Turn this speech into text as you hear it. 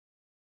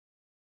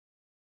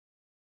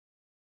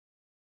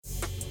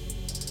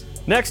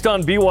Next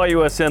on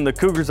BYUSN, the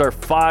Cougars are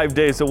 5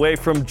 days away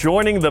from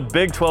joining the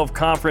Big 12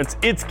 Conference.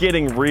 It's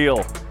getting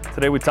real.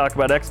 Today we talk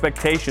about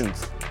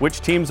expectations,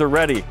 which teams are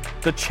ready,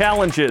 the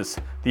challenges,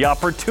 the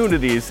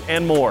opportunities,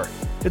 and more.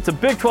 It's a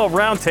Big 12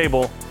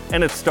 Roundtable,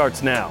 and it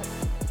starts now.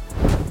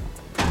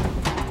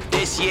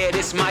 This year,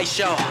 this my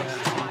show.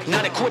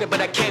 Not a quitter,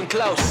 but I came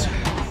close.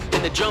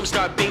 Then the drums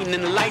start beating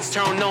and the lights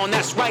turn on.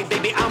 That's right,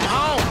 baby, I'm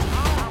home.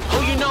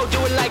 Who you know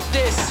do it like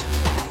this?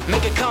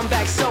 Make a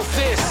comeback so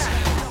fierce.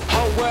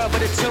 Whole world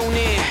better tune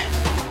in.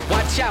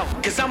 Watch out,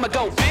 cause I'ma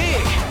go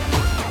big.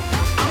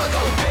 I'ma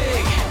go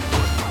big.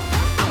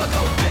 I'ma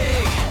go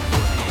big.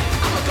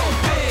 I'ma go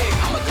big.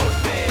 I'ma go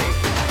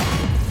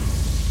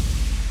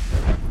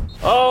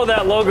big. Oh,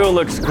 that logo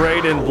looks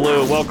great in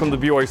blue. Welcome to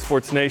BYU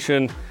Sports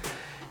Nation.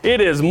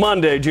 It is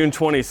Monday, June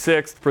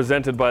 26th,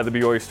 presented by the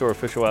BYU Store,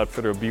 official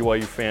outfitter of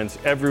BYU fans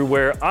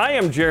everywhere. I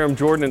am Jarom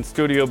Jordan in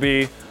Studio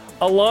B,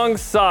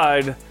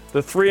 alongside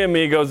the three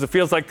amigos. It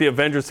feels like the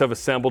Avengers have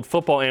assembled.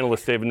 Football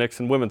analyst David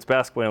Nixon, women's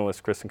basketball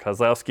analyst Kristen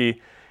Kozlowski,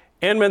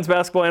 and men's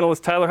basketball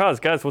analyst Tyler Haws.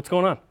 Guys, what's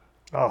going on?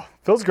 Oh,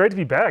 feels great to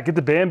be back. Get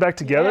the band back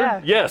together.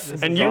 Yeah. Yes,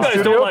 and you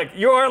guys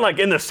you aren't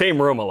in the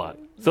same room a lot.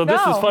 So this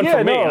is fun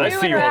for me, and I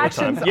see you all the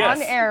time. Yes,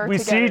 on air we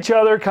together. see each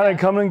other kind of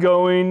coming and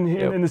going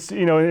in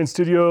the in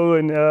studio,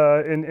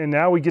 and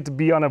now we get to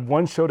be on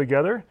one show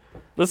together.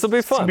 This will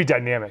be fun. It's going to be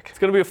dynamic. It's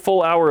going to be a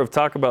full hour of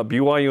talk about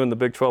BYU and the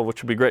Big 12,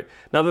 which will be great.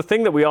 Now, the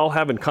thing that we all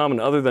have in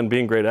common, other than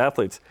being great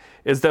athletes,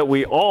 is that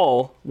we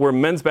all were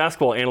men's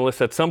basketball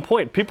analysts at some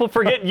point. People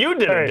forget you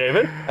did it,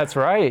 David. That's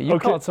right. You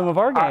called some of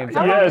our games.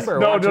 Yes.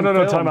 No.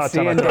 Time out.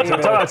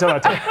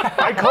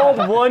 I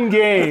called one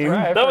game.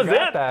 Right, that was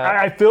it.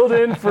 I filled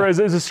in as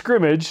a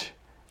scrimmage.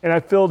 And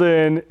I filled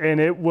in, and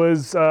it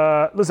was,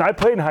 listen, I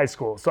played in high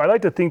school, so I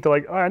like to think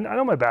that, I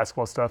know my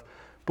basketball stuff.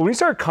 But when you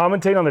start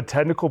commentating on the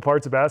technical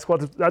parts of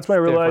basketball, that's when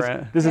I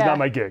realized this is not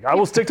my gig. I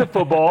will stick to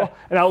football,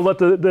 and I'll let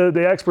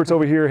the experts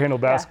over here handle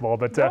basketball.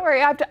 But don't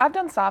worry, I've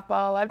done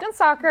softball, I've done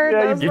soccer.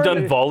 Yeah, you've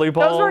done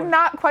volleyball. Those were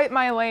not quite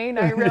my lane,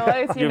 I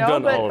realize,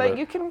 but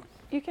you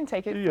can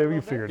take it. Yeah, we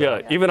can figure it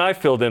out. Yeah, even I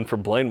filled in for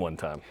Blaine one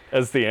time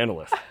as the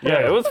analyst.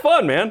 Yeah, it was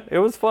fun, man. It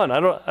was fun. I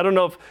don't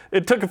know if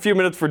it took a few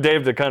minutes for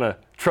Dave to kind of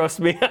trust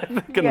me, I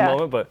think, in the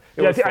moment, but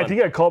it was fun. I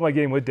think I called my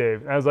game with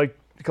Dave, and I was like,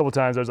 a couple of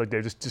times I was like,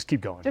 Dave, just keep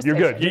going. You're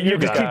good. You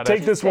just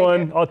take this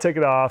one. I'll take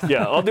it off.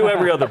 Yeah, I'll do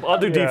every other. I'll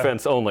do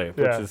defense only,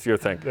 which is your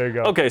thing. There you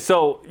go. Okay,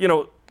 so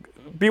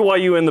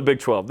BYU in the Big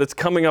 12. That's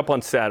coming up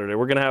on Saturday.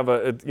 We're going to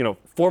have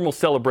formal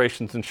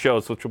celebrations and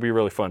shows, which will be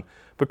really fun.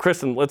 But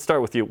Kristen, let's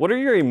start with you. What are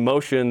your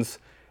emotions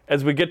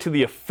as we get to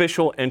the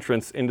official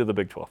entrance into the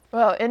Big 12?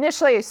 Well,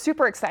 initially,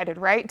 super excited,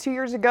 right? 2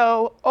 years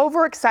ago,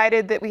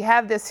 overexcited that we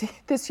have this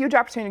huge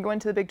opportunity to go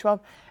into the Big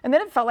 12. And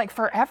then it felt like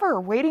forever,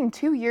 waiting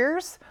 2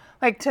 years.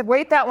 Like, to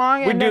wait that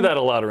long. We do that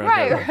a lot around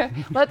here.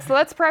 Right.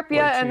 let's prep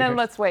you and then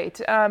let's wait.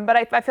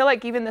 But I feel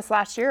like even this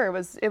last year,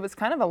 it was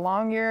kind of a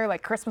long year,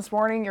 like Christmas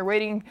morning. You're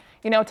waiting,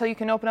 till you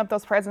can open up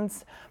those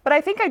presents. But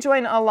I think I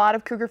join a lot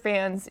of Cougar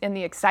fans in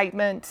the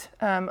excitement,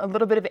 a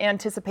little bit of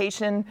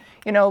anticipation.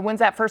 When's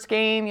that first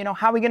game?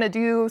 How are we going to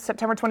do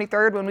September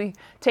 23rd when we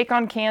take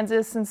on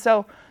Kansas? And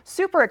so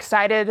super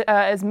excited,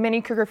 as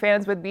many Cougar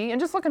fans would be, and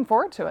just looking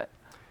forward to it.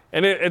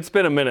 And it's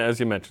been a minute,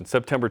 as you mentioned,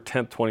 September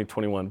 10th,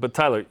 2021. But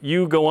Tyler,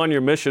 you go on your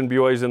mission.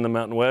 BYU's in the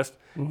Mountain West.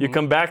 Mm-hmm. You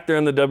come back there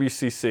in the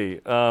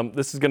WCC.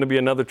 This is going to be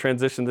another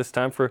transition this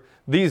time for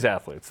these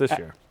athletes this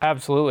year.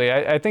 Absolutely.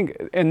 I think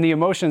in the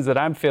emotions that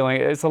I'm feeling,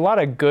 it's a lot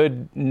of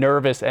good,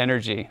 nervous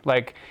energy.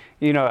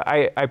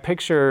 I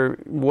picture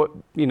what,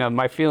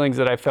 my feelings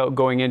that I felt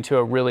going into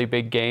a really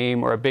big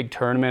game or a big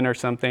tournament or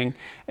something.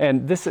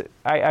 And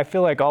I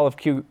feel like all of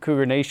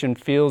Cougar Nation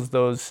feels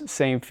those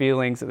same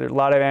feelings. There's a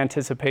lot of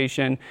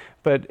anticipation,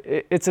 but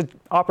it's an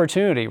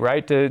opportunity,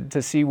 right,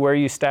 to see where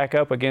you stack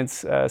up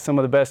against some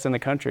of the best in the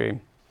country.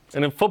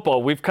 And in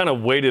football, we've kind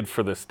of waited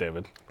for this,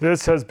 David.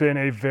 This has been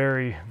a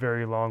very,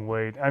 very long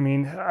wait. I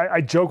mean,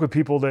 I joke with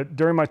people that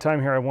during my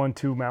time here, I won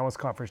 2 Mountain West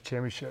Conference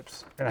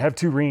championships, and I have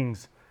 2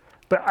 rings.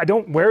 But I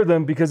don't wear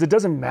them because it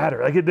doesn't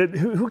matter.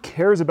 Who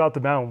cares about the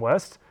Mountain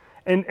West?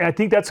 And I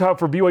think that's how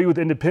for BYU with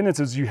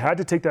independence is you had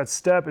to take that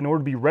step in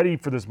order to be ready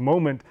for this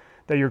moment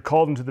that you're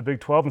called into the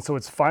Big 12. And so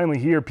it's finally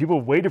here. People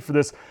have waited for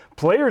this.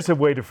 Players have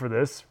waited for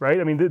this,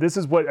 right? I mean, this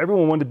is what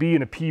everyone wanted to be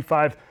in a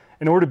P5.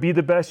 In order to be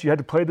the best, you had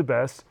to play the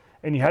best.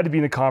 And you had to be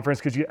in the conference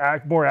because you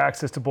had more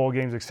access to bowl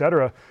games, et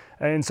cetera.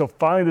 And so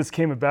finally this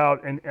came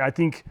about. And I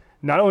think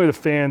not only are the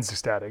fans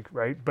ecstatic,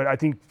 right? But I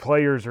think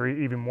players are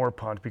even more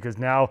pumped because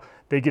now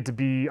they get to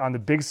be on the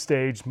big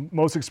stage,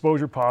 most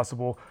exposure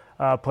possible,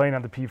 playing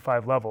on the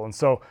P5 level. And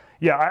so,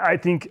 I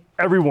think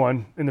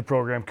everyone in the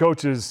program,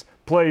 coaches,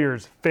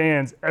 players,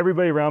 fans,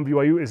 everybody around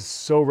BYU is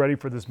so ready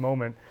for this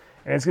moment.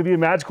 And it's going to be a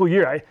magical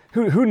year.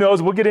 Who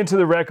knows? We'll get into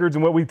the records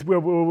and what we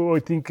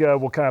think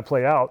will kind of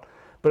play out.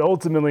 But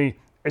ultimately,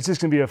 it's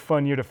just going to be a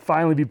fun year to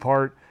finally be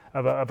part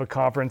of a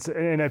conference,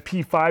 and a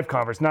P5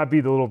 conference, not be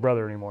the little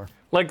brother anymore.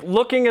 Like,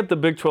 looking at the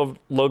Big 12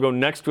 logo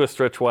next to a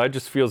stretch wide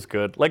just feels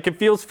good. Like, it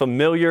feels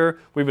familiar.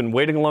 We've been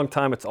waiting a long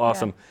time. It's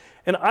awesome. Yeah.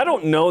 And I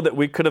don't know that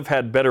we could have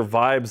had better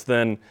vibes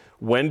than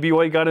when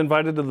BYU got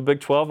invited to the Big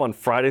 12 on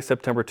Friday,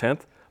 September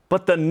 10th.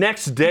 But the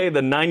next day,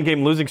 the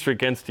 9-game losing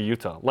streak ends to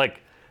Utah.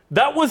 Like,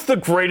 that was the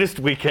greatest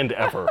weekend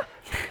ever.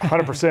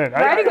 100%.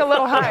 Riding a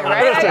little high,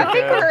 right? I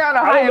think we're on a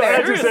high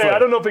there. I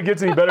don't know if it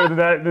gets any better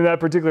than that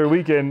particular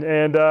weekend.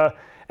 And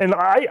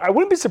I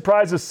wouldn't be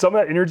surprised if some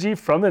of that energy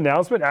from the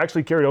announcement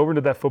actually carried over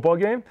into that football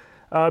game.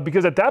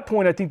 Because at that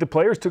point, I think the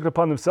players took it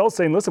upon themselves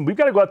saying, listen, we've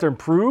got to go out there and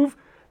prove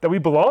that we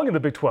belong in the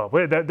Big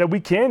 12, that we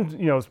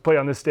can play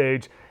on this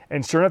stage.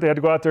 And sure enough, they had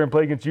to go out there and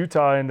play against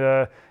Utah, and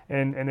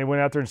they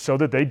went out there and showed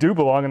that they do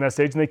belong on that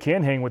stage and they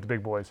can hang with the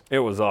big boys. It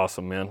was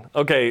awesome, man.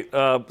 Okay,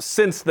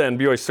 since then,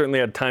 BYU certainly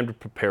had time to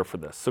prepare for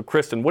this. So,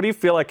 Kristen, what do you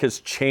feel like has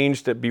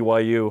changed at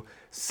BYU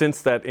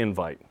since that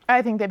invite?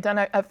 I think they've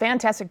done a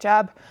fantastic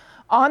job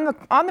on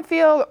the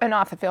field and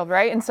off the field,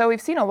 right? And so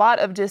we've seen a lot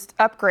of just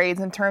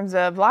upgrades in terms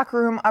of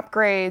locker room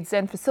upgrades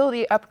and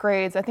facility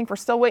upgrades. I think we're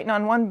still waiting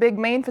on one big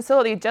main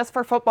facility just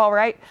for football,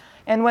 right?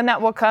 And when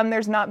that will come,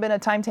 there's not been a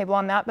timetable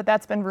on that, but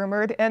that's been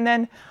rumored. And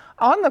then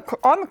on the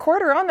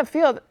court or on the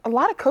field, a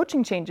lot of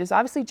coaching changes.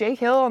 Obviously, Jay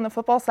Hill on the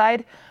football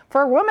side.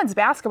 For women's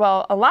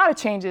basketball, a lot of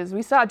changes.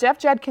 We saw Jeff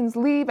Judkins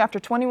leave after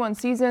 21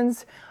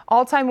 seasons,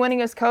 all-time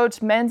winningest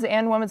coach, men's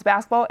and women's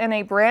basketball, and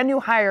a brand new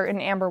hire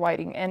in Amber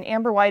Whiting. And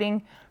Amber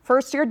Whiting,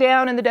 first year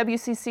down in the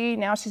WCC,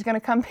 now she's going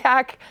to come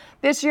back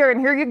this year, and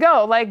here you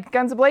go, like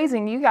guns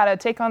a-blazing. You got to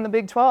take on the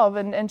Big 12,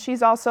 and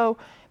she's also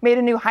made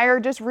a new hire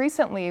just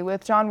recently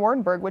with John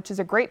Wardenberg, which is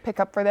a great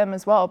pickup for them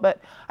as well. But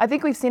I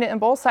think we've seen it in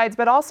both sides.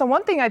 But also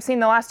one thing I've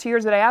seen the last 2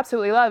 years that I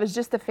absolutely love is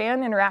just the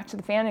fan interaction,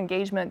 the fan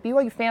engagement.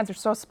 BYU fans are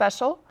so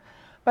special.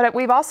 But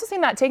we've also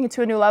seen that taken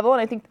to a new level.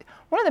 And I think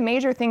one of the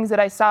major things that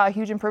I saw a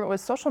huge improvement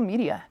was social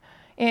media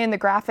in the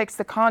graphics,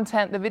 the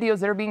content, the videos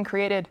that are being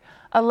created,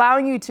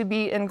 allowing you to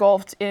be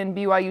engulfed in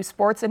BYU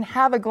sports and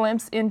have a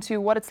glimpse into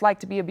what it's like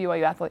to be a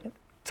BYU athlete.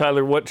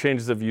 Tyler, what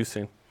changes have you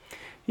seen?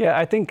 Yeah,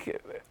 I think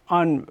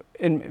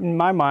in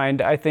my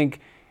mind, I think,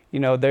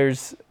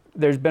 there's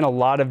been a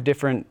lot of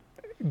different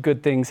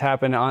good things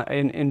happen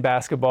in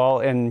basketball,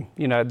 and,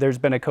 there's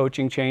been a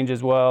coaching change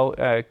as well.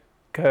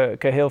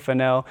 Cahill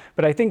Fennell,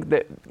 but I think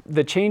that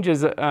the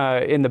changes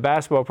in the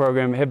basketball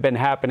program have been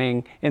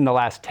happening in the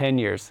last 10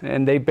 years,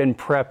 and they've been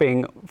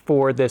prepping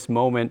for this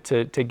moment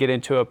to get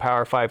into a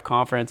Power 5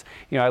 conference.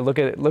 I look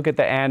at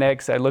the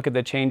annex, I look at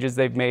the changes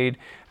they've made,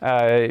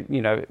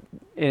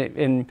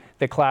 in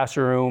the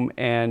classroom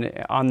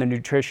and on the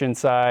nutrition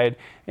side,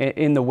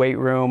 in the weight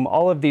room.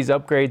 All of these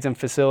upgrades and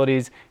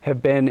facilities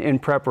have been in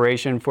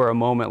preparation for a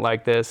moment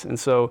like this. And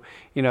so,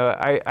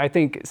 I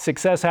think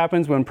success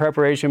happens when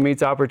preparation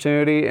meets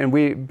opportunity, and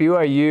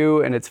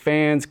BYU and its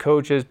fans,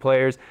 coaches,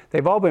 players,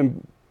 they've all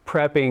been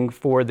prepping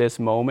for this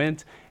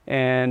moment.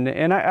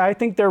 And I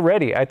think they're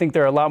ready. I think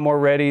they're a lot more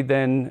ready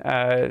than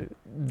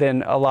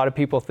a lot of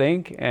people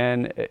think.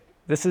 And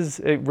this is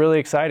really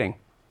exciting.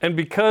 And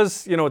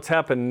because, it's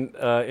happened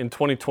in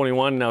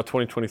 2021, now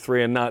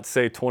 2023, and not,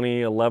 say,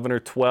 2011 or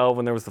 12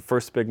 when there was the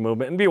first big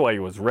movement, and BYU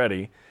was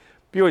ready.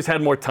 BYU's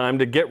had more time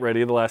to get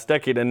ready the last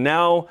decade, and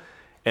now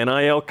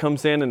NIL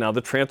comes in, and now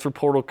the transfer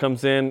portal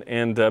comes in,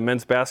 and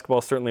men's basketball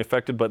is certainly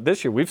affected. But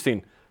this year we've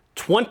seen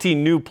 20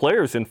 new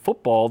players in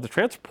football. The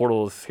transfer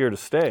portal is here to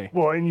stay.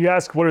 Well, and you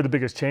ask what are the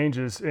biggest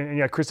changes, and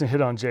yeah, Kristen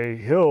hit on Jay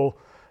Hill.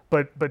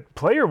 But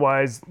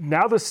player-wise,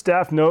 now the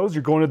staff knows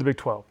you're going to the Big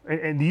 12.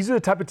 And these are the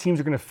type of teams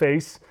you're going to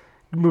face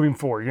moving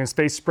forward. You're going to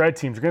face spread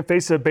teams. You're going to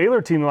face a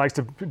Baylor team that likes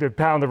to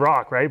pound the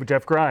rock, right, with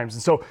Jeff Grimes.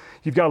 And so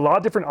you've got a lot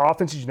of different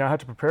offenses you now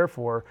have to prepare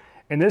for.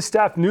 And this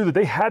staff knew that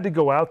they had to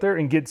go out there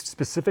and get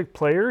specific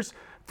players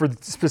for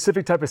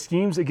specific type of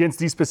schemes against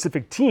these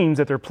specific teams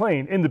that they're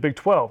playing in the Big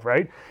 12,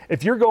 right?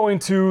 If you're going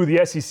to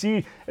the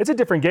SEC, it's a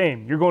different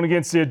game. You're going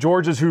against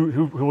Georgia's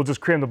who will just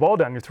cram the ball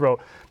down your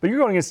throat. But you're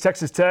going against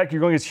Texas Tech, you're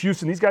going against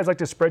Houston. These guys like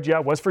to spread you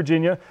out. West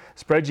Virginia,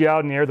 spread you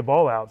out and air the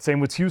ball out. Same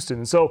with Houston.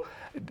 And so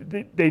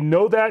they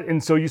know that.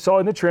 And so you saw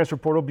in the transfer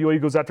portal, BYU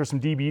goes after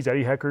some DBs,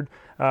 Eddie Heckard.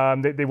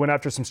 They went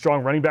after some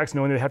strong running backs,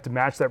 knowing they have to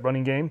match that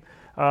running game.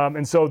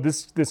 And so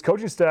this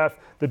coaching staff,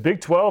 the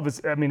Big 12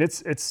 is,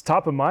 it's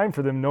top of mind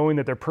for them, knowing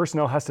that their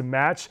personnel has to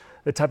match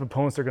the type of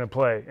opponents they're going to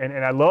play. And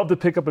I love the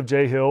pickup of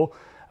Jay Hill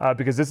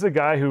because this is a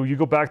guy who you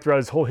go back throughout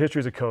his whole history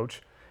as a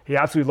coach. He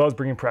absolutely loves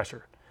bringing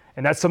pressure.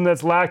 And that's something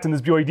that's lacked in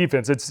this BYU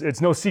defense.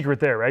 It's no secret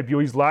there, right?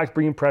 BYU's lacked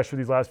bringing pressure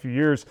these last few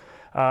years.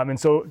 And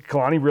so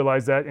Kalani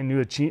realized that and knew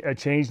a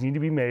change needed to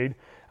be made.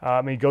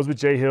 And he goes with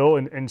Jay Hill.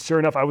 And sure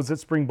enough, I was at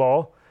spring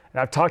ball,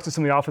 and I've talked to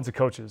some of the offensive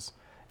coaches.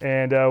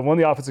 And one of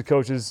the offensive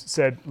coaches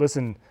said,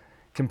 listen,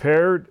 we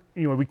compared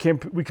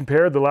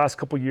the last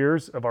couple of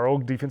years of our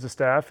old defensive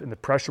staff and the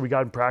pressure we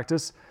got in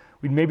practice.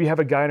 We'd maybe have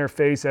a guy in our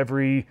face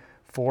every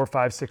 4,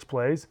 5, 6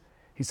 plays.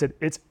 He said,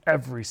 it's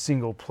every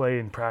single play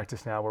in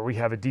practice now where we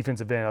have a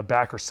defensive end, a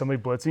back, or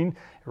somebody blitzing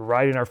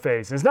right in our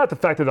face. And it's not the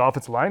fact that the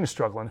offensive line is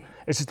struggling.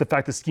 It's just the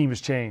fact the scheme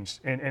has changed.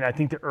 And I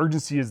think the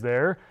urgency is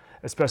there.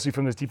 especially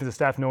from this defensive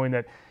staff, knowing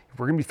that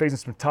we're going to be facing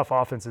some tough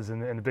offenses in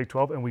the Big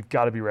 12, and we've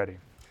got to be ready.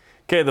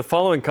 Okay, the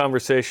following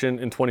conversation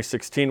in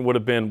 2016 would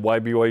have been why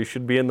BYU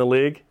should be in the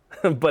league,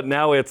 but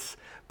now it's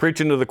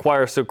preaching to the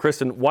choir. So,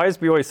 Kristen, why is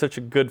BYU such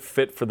a good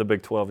fit for the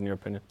Big 12 in your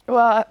opinion?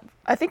 Well,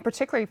 I think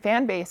particularly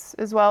fan base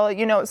as well.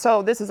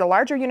 So this is a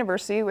larger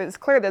university. It's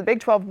clear that the Big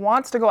 12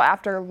 wants to go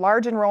after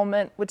large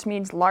enrollment, which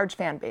means large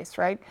fan base,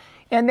 right?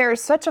 And there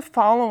is such a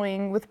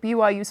following with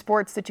BYU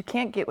sports that you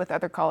can't get with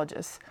other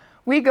colleges.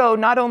 We go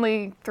not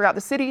only throughout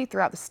the city,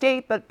 throughout the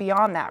state, but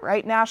beyond that,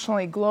 right?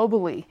 Nationally,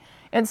 globally.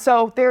 And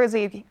so there is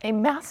a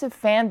massive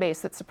fan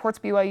base that supports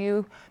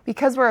BYU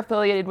because we're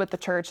affiliated with the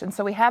church. And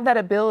so we have that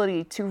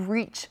ability to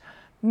reach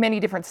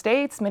many different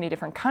states, many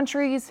different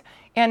countries,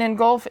 and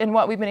engulf in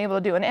what we've been able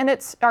to do. And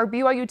it's our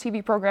BYU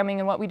TV programming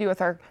and what we do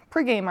with our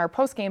pregame, our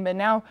postgame, but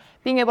now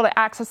being able to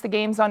access the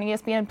games on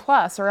ESPN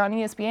Plus or on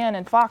ESPN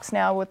and Fox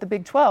now with the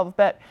Big 12.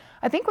 But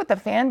I think with the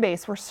fan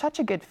base, we're such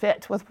a good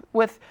fit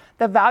with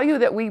the value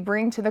that we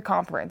bring to the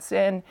conference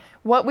and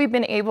what we've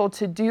been able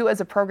to do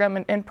as a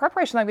program in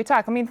preparation like we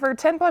talk. I mean, for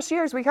 10 plus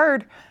years, we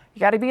heard you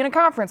got to be in a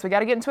conference, we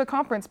got to get into a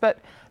conference, but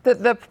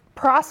the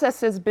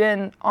process has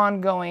been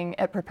ongoing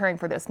at preparing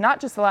for this, not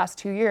just the last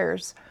 2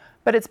 years,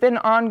 but it's been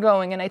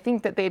ongoing. And I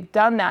think that they've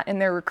done that in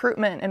their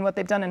recruitment and what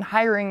they've done in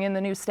hiring in the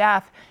new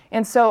staff.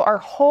 And so our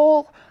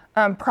whole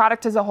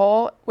product as a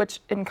whole, which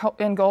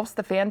engulfs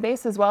the fan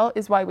base as well,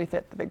 is why we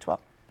fit the Big 12.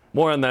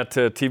 More on that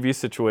TV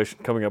situation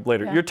coming up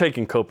later. Yeah. You're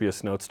taking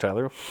copious notes,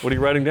 Tyler. What are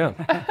you writing down?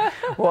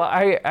 Well,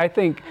 I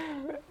think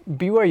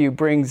BYU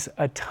brings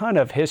a ton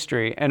of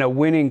history and a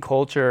winning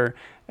culture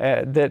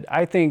that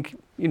I think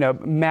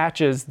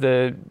matches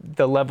the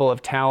level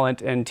of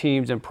talent and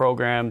teams and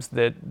programs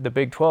that the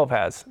Big 12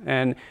 has.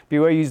 And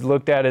BYU's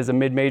looked at as a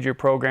mid-major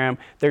program.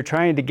 They're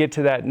trying to get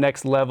to that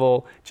next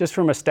level just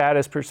from a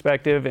status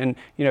perspective. And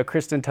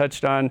Kristen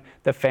touched on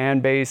the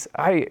fan base.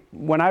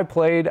 When I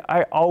played,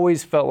 I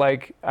always felt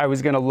like I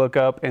was going to look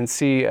up and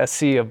see a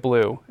sea of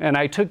blue. And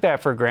I took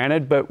that for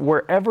granted. But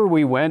wherever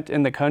we went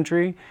in the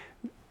country,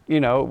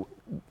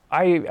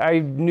 I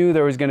knew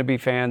there was going to be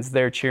fans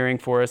there cheering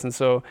for us. And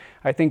so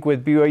I think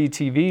with BYU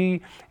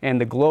TV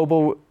and the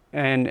global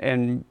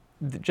and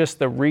just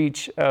the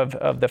reach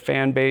of the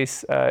fan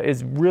base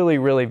is really,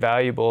 really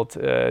valuable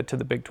to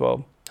the Big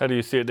 12. How do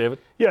you see it, David?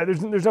 Yeah,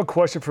 there's no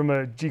question from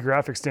a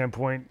geographic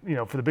standpoint,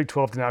 for the Big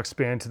 12 to now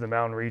expand to the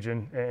mountain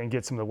region and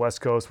get some of the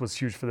West Coast was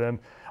huge for them.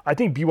 I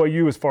think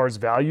BYU, as far as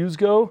values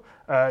go,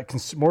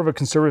 more of a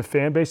conservative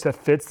fan base that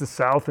fits the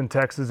South and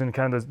Texas and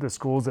kind of the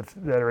schools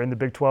that are in the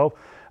Big 12.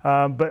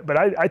 But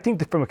I think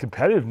that from a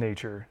competitive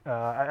nature,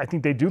 I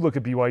think they do look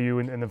at BYU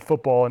and the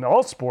football and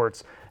all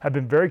sports have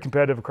been very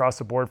competitive across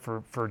the board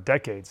for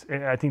decades.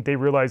 And I think they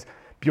realize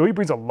BYU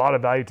brings a lot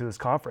of value to this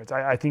conference.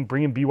 I think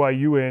bringing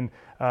BYU in,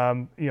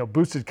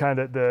 boosted kind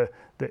of the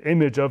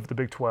image of the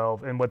Big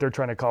 12 and what they're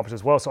trying to accomplish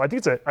as well. So I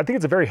think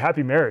it's a very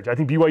happy marriage. I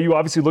think BYU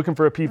obviously looking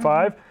for a P5,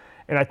 mm-hmm.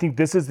 and I think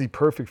this is the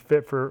perfect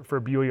fit for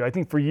BYU. I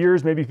think for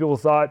years maybe people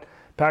thought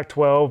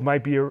Pac-12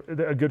 might be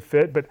a good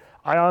fit, but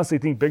I honestly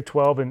think Big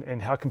 12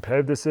 and how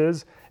competitive this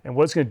is and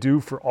what it's going to do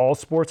for all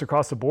sports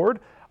across the board,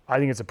 I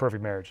think it's a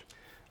perfect marriage.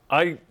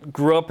 I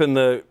grew up in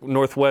the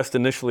Northwest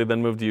initially,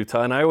 then moved to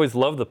Utah, and I always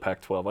loved the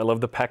Pac-12. I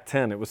loved the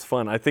Pac-10. It was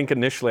fun. I think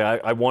initially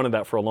I wanted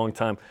that for a long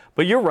time.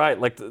 But you're right,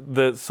 like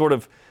the sort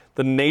of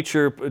the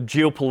nature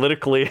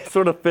geopolitically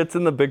sort of fits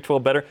in the Big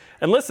 12 better.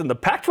 And listen, the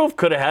Pac-12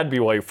 could have had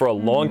BYU for a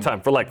long time,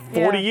 for like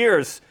 40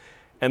 years,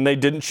 and they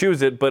didn't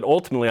choose it. But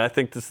ultimately, I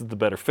think this is the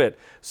better fit.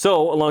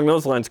 So along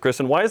those lines,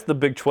 Kristen, why is the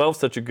Big 12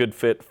 such a good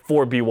fit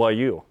for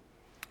BYU?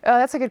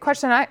 That's a good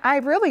question. I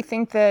really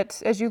think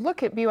that as you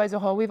look at BYU as a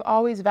whole, we've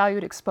always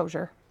valued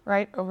exposure,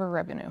 right, over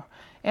revenue,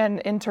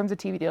 and in terms of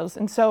TV deals.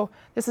 And so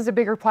this is a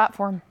bigger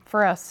platform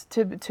for us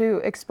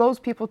to expose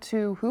people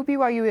to who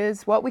BYU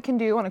is, what we can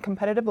do on a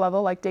competitive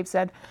level, like Dave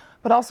said,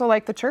 but also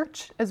like the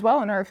church as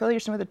well and our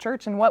affiliation with the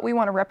church and what we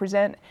want to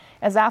represent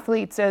as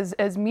athletes,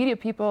 as media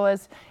people,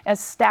 as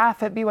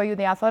staff at BYU,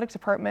 the athletics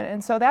department.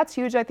 And so that's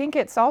huge. I think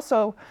it's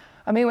also,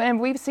 and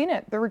we've seen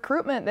it, the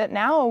recruitment that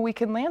now we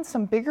can land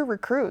some bigger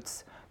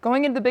recruits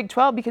going into the Big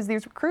 12 because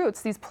these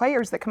recruits, these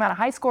players that come out of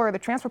high school or the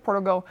transfer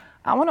portal go,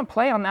 I want to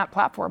play on that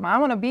platform. I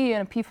want to be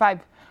in a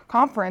P5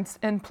 conference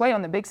and play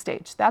on the big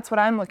stage. That's what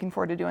I'm looking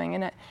forward to doing.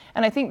 And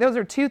I think those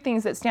are two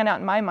things that stand out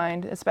in my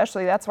mind,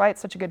 especially. That's why it's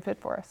such a good fit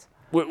for us.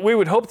 We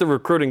would hope the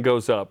recruiting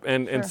goes up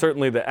and Sure.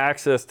 certainly the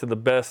access to the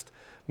best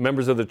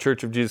members of the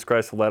Church of Jesus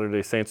Christ of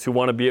Latter-day Saints who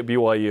want to be at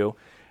BYU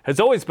has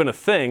always been a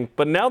thing,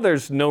 but now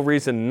there's no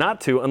reason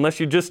not to unless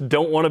you just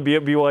don't want to be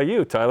at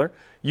BYU, Tyler.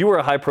 You were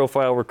a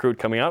high-profile recruit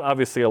coming out,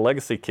 obviously a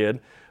legacy kid,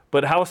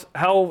 but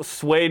how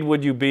swayed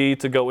would you be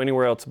to go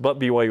anywhere else but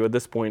BYU at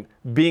this point,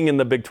 being in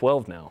the Big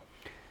 12 now?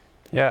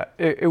 Yeah,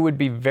 it would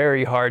be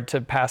very hard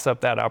to pass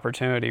up that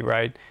opportunity,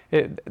 right?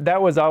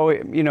 That was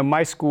always,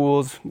 my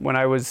schools, when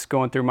I was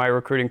going through my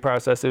recruiting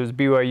process, it was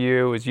BYU,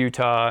 it was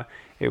Utah,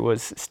 it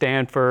was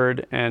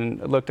Stanford,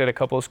 and looked at a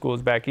couple of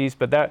schools back east,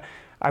 but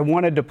I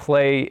wanted to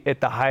play at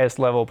the highest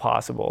level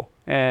possible.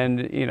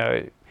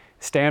 And,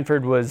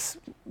 Stanford was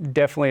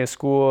definitely a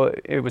school.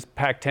 It was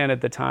Pac-10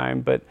 at the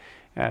time, but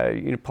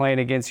playing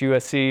against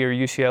USC or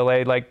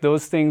UCLA, like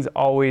those things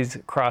always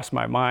cross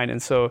my mind.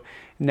 And so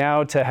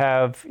now to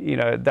have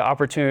the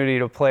opportunity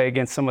to play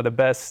against some of the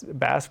best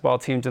basketball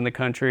teams in the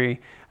country,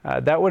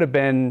 that would have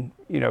been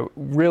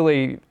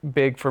really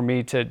big for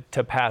me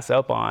to pass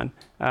up on.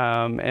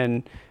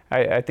 And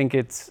I think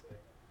it's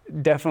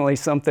definitely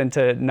something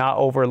to not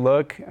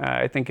overlook.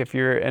 I think if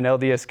you're an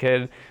LDS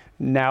kid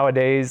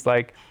nowadays,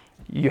 like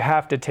you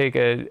have to take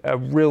a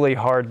really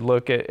hard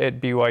look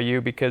at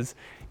BYU because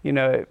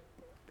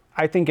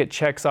I think it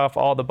checks off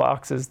all the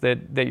boxes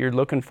that you're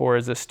looking for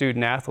as a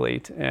student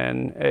athlete.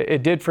 And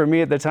it did for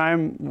me at the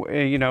time,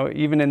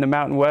 even in the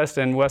Mountain West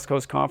and West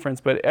Coast Conference,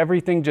 but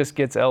everything just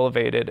gets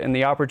elevated and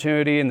the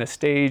opportunity and the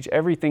stage,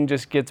 everything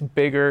just gets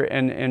bigger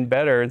and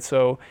better. And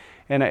so,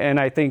 and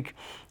I think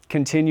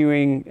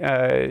continuing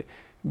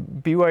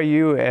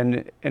BYU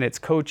and its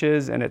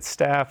coaches and its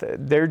staff,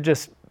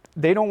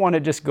 they don't want to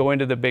just go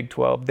into the Big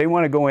 12. They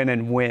want to go in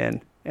and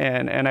win.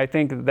 And I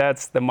think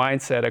that's the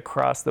mindset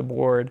across the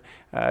board.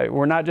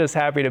 We're not just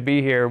happy to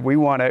be here. We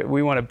want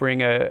to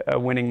bring a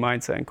winning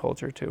mindset and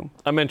culture too.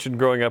 I mentioned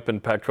growing up in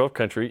Pac-12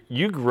 country.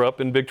 You grew up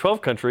in Big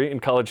 12 country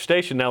in College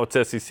Station. Now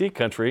it's SEC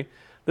country.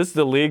 This is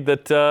the league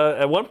that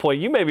at one point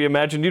you maybe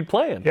imagined you'd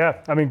play in.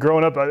 Yeah, I mean,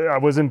 growing up, I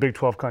was in Big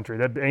 12 country.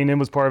 That A&M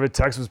was part of it.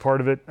 Texas was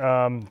part of it.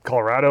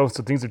 Colorado.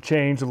 So things have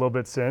changed a little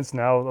bit since.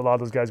 Now a lot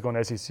of those guys going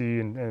to SEC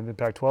and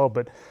Pac-12.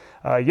 But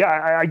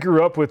I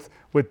grew up with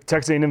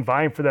Texas A&M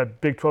vying for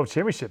that Big 12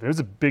 championship. It was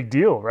a big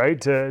deal, right?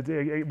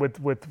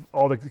 With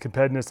all the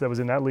competitiveness that was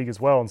in that league as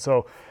well. And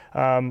so,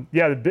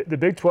 the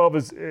Big 12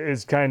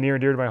 is kind of near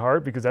and dear to my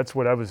heart because that's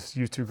what I was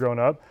used to growing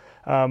up.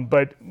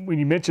 But when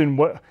you mention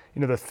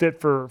the fit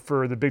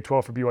for the Big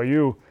 12 for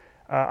BYU,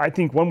 I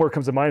think one word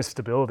comes to mind is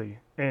stability.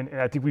 And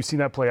I think we've seen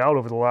that play out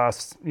over the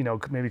last,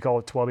 maybe call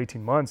it 12,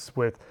 18 months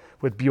with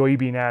BYU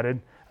being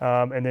added.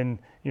 And then,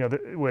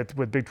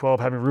 with Big 12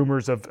 having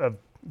rumors of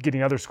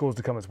getting other schools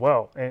to come as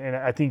well. And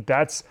I think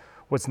that's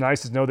what's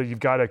nice is know that you've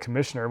got a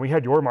commissioner. And we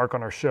had Yormark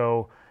on our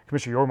show,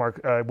 Commissioner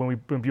Yormark,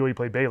 when BYU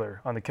played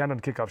Baylor on the Countdown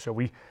to Kickoff show.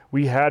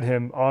 We had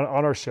him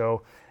on our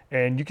show,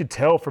 and you could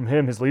tell from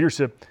him, his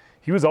leadership,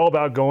 he was all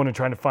about going and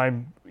trying to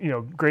find,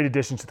 great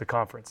additions to the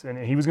conference. And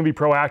he was going to be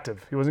proactive.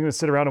 He wasn't going to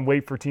sit around and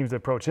wait for teams to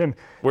approach him.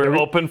 We're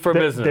open for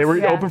business. They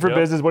were open for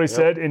business, what he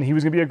said, and he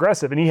was going to be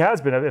aggressive. And he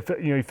has been.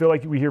 You feel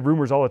like we hear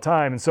rumors all the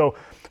time. And so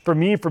for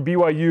me, for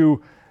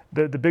BYU,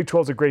 the Big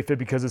 12 is a great fit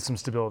because of some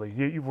stability.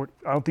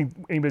 I don't think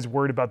anybody's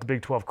worried about the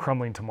Big 12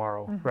 crumbling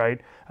tomorrow,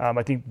 right?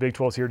 I think the Big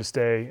 12 is here to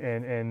stay,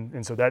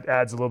 and so that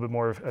adds a little bit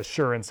more of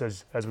assurance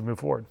as we move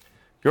forward.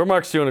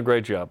 Yormark's doing a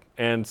great job,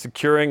 and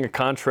securing a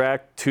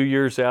contract 2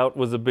 years out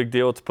was a big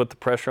deal to put the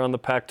pressure on the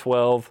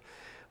Pac-12.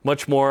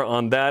 Much more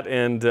on that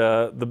and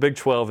the Big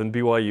 12 and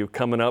BYU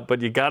coming up,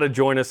 but you got to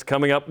join us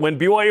coming up when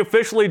BYU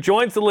officially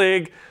joins the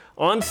league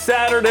on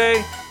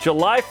Saturday,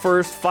 July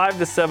 1st, 5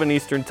 to 7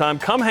 Eastern Time.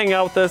 Come hang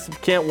out with us. If you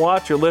can't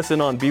watch or listen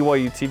on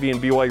BYU TV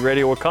and BYU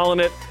Radio, we're calling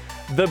it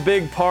The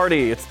Big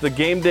Party. It's the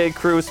game day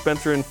crew.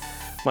 Spencer and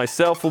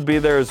myself will be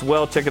there as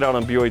well. Check it out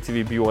on BYU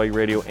TV, BYU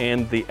Radio,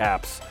 and the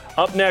apps.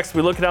 Up next,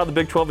 we look at how the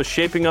Big 12 is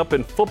shaping up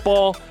in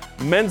football,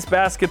 men's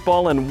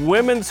basketball, and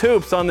women's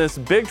hoops on this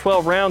Big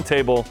 12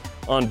 Roundtable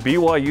on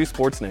BYU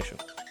Sports Nation.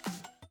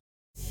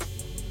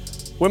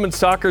 Women's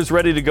soccer is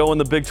ready to go in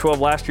the Big 12.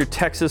 Last year,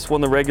 Texas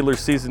won the regular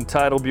season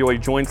title.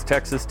 BYU joins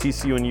Texas,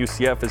 TCU, and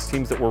UCF as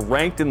teams that were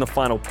ranked in the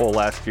final poll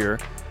last year.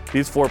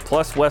 These four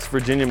plus West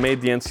Virginia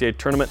made the NCAA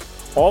tournament.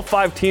 All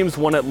 5 teams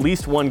won at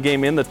least one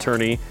game in the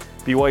tourney.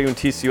 BYU and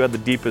TCU had the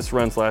deepest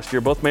runs last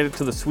year. Both made it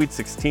to the Sweet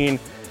 16.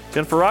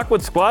 Jennifer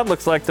Rockwood's squad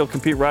looks like they'll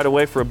compete right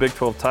away for a Big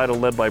 12 title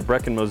led by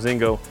Brecken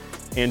Mozingo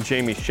and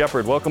Jamie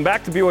Shepard. Welcome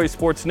back to BYU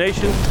Sports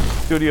Nation.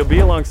 Studio B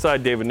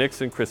alongside David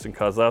Nixon, Kristen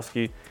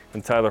Kozlowski,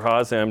 and Tyler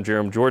Haws. I'm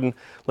Jarom Jordan.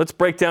 Let's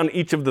break down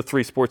each of the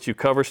 3 sports you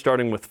cover,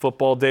 starting with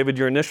football. David,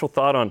 your initial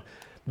thought on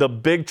the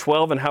Big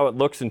 12 and how it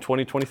looks in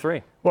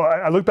 2023. Well,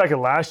 I look back at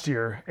last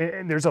year,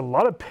 and there's a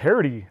lot of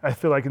parity, I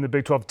feel like, in the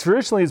Big 12.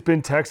 Traditionally, it's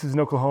been Texas and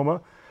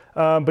Oklahoma.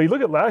 But you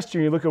look at last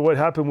year, you look at what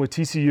happened with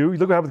TCU, you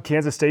look at what happened with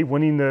Kansas State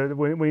winning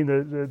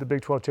the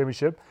Big 12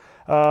 championship.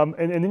 And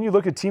then you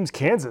look at teams,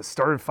 Kansas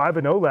started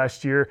 5-0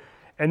 last year.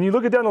 And you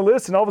look at down the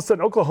list, and all of a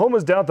sudden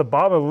Oklahoma's down at the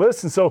bottom of the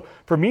list. And so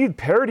for me,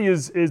 parity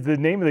is the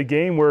name of the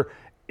game, where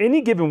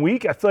any given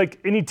week, I feel like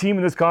any team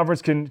in this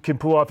conference can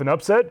pull off an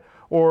upset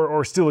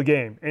or steal a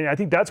game. And I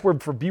think that's where,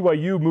 for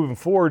BYU moving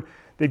forward,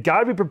 they've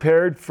got to be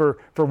prepared for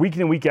week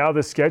in and week out of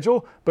this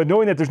schedule, but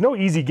knowing that there's no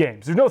easy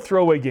games. There's no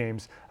throwaway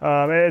games.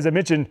 As I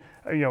mentioned,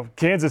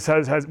 Kansas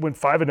has went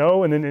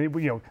 5-0, and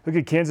then look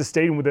at Kansas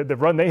State and with the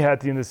run they had at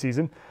the end of the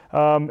season.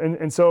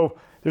 And so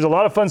there's a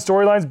lot of fun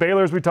storylines.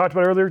 Baylor, as we talked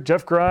about earlier,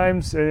 Jeff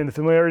Grimes and the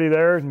familiarity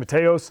there, and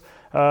Mateos,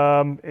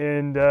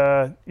 and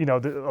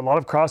a lot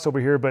of crossover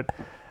here, but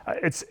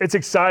it's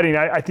exciting.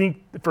 I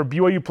think for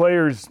BYU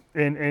players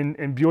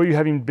and BYU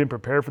having been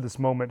prepared for this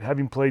moment,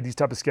 having played these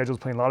type of schedules,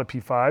 playing a lot of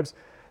P5s,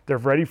 They're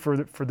ready for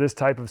this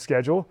type of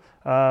schedule.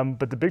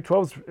 But the Big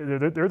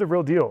 12s, they're the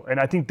real deal. And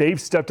I think they've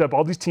stepped up.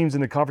 All these teams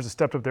in the conference have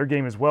stepped up their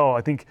game as well.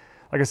 I think,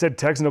 like I said,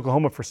 Texas and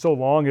Oklahoma for so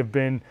long have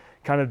been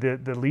kind of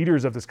the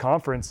leaders of this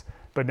conference.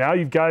 But now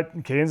you've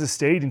got Kansas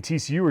State and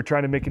TCU are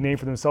trying to make a name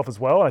for themselves as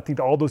well. I think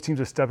all those teams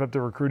have stepped up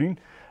their recruiting.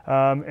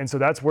 And so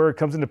that's where it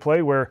comes into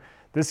play, where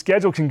this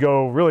schedule can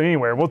go really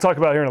anywhere. We'll talk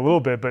about it here in a little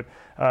bit, but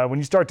when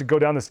you start to go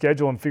down the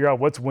schedule and figure out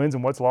what's wins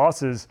and what's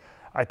losses,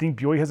 I think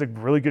BYU has a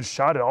really good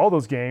shot at all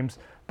those games.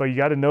 But you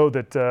got to know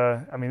that,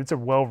 it's a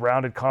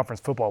well-rounded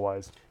conference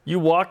football-wise. You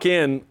walk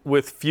in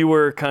with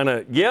fewer kind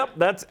of,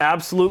 that's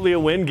absolutely a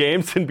win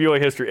games in BYU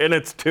history. And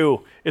it's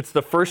 2. It's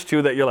the first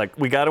 2 that you're like,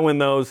 we got to win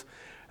those.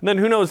 And then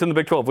who knows in the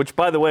Big 12, which,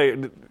 by the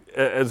way,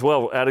 as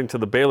well, adding to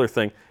the Baylor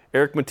thing,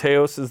 Eric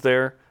Mateos is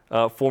there,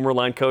 former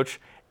line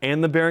coach,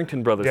 and the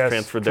Barrington brothers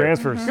transferred there.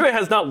 Transfers. BYU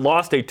has not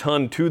lost a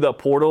ton to the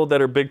portal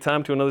that are big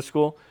time to another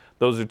school.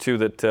 Those are 2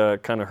 that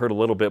kind of hurt a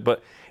little bit.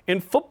 But in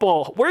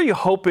football, where are you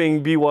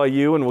hoping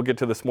BYU, and we'll get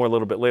to this more a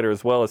little bit later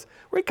as well, is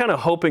where are you kind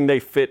of hoping they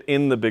fit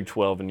in the Big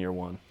 12 in year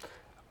 1?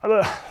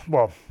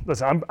 Well,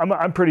 listen,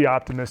 I'm pretty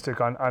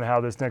optimistic on how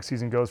this next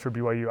season goes for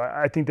BYU.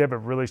 I think they have a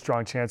really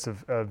strong chance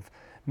of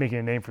making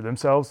a name for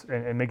themselves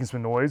and making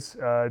some noise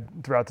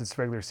throughout this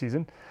regular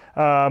season.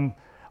 I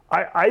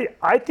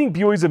think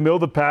BYU's a middle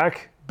of the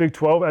pack Big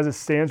 12 as it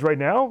stands right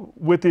now,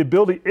 with the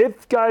ability,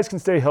 if guys can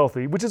stay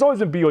healthy, which has always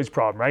been BYU's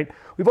problem, right?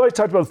 We've always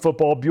talked about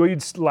football.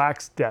 BYU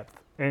lacks depth,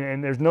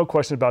 and there's no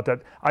question about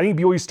that. I think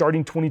BYU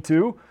starting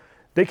 22,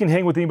 they can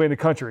hang with anybody in the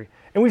country.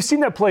 And we've seen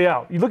that play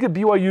out. You look at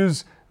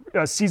BYU's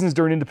seasons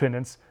during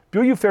independence,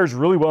 BYU fares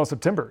really well in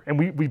September, and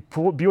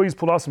BYU's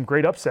pulled off some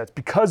great upsets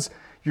because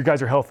your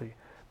guys are healthy.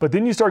 But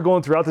then you start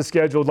going throughout the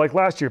schedule, like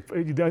last year,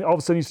 all of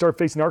a sudden you start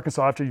facing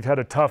Arkansas after you've had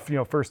a tough,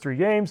 first 3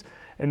 games,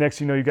 and next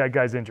you know you got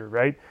guys injured,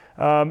 right?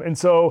 And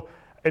so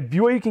if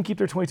BYU can keep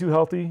their 22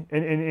 healthy,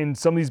 and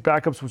some of these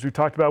backups, which we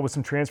talked about with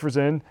some transfers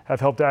in, have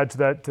helped add to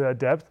that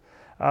depth,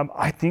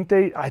 I think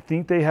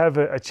they have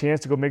a chance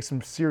to go make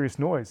some serious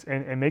noise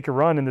and make a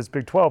run in this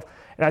Big 12.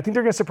 And I think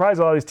they're going to surprise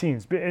a lot of these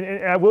teams.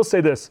 And I will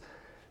say this,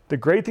 the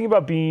great thing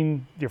about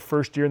being your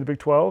first year in the Big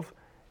 12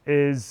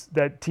 is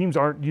that teams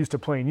aren't used to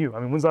playing you. I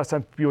mean, when's the last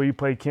time BYU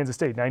played Kansas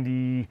State?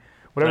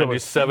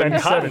 97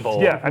 Cotton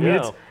Bowl. Yeah, I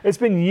mean, it's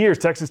been years,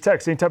 Texas Tech,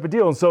 same type of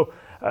deal. And so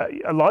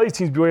a lot of these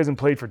teams BYU hasn't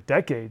played for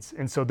decades,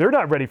 and so they're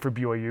not ready for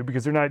BYU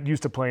because they're not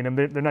used to playing them.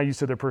 They're not used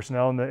to their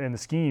personnel and the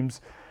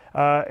schemes.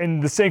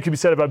 And the same could be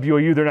said about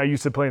BYU. They're not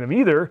used to playing them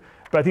either.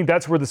 But I think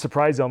that's where the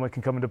surprise element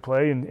can come into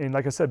play. And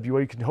like I said,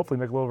 BYU can hopefully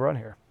make a little run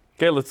here.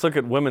 Okay, let's look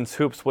at women's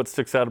hoops. What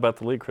sticks out about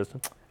the league,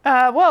 Kristen?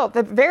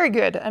 They're very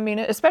good. I mean,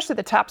 especially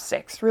the top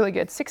 6, really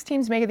good. 6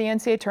 teams make it the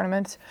NCAA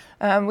tournament.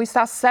 We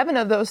saw 7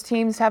 of those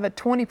teams have a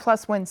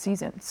 20-plus win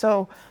season.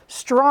 So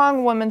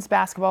strong women's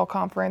basketball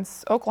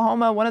conference.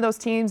 Oklahoma, one of those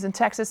teams, and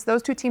Texas,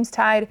 those 2 teams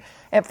tied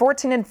at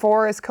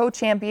 14-4 as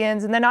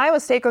co-champions. And then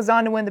Iowa State goes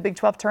on to win the Big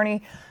 12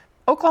 tourney.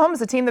 Oklahoma's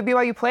the team that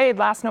BYU played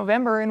last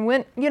November and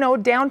went,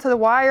 down to the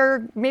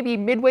wire, maybe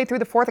midway through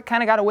the 4th, it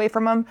kind of got away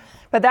from them.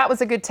 But that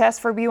was a good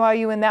test for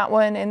BYU in that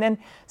one. And then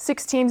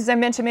 6 teams, as I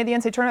mentioned, made the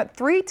NCAA tournament.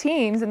 3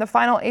 teams in the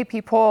final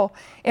AP poll.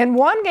 And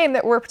one game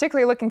that we're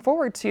particularly looking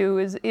forward to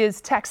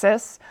is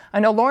Texas. I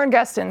know Lauren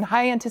Gustin,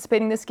 high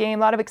anticipating this game.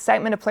 A lot of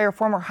excitement to play her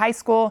former high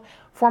school,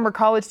 former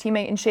college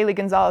teammate in Shaylee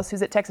Gonzalez,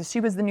 who's at Texas.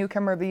 She was the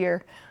newcomer of the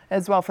year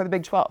as well for the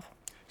Big 12.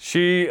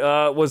 She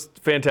was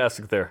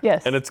fantastic there.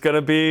 Yes. And it's going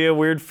to be a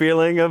weird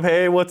feeling of,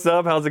 hey, what's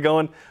up? How's it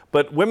going?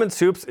 But women's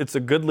hoops, it's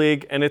a good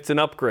league, and it's an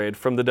upgrade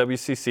from the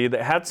WCC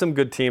that had some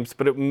good teams,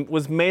 but it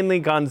was mainly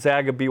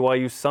Gonzaga,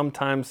 BYU.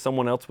 Sometimes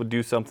someone else would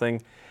do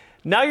something.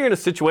 Now you're in a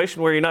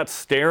situation where you're not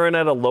staring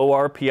at a low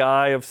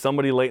RPI of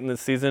somebody late in the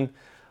season.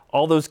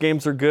 All those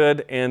games are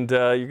good, and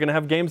you're going to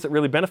have games that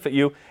really benefit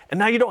you. And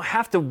now you don't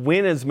have to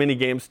win as many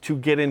games to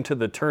get into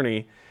the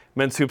tourney.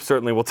 Men's hoops,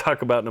 certainly, we'll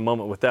talk about in a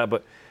moment with that.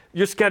 But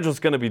your schedule's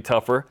going to be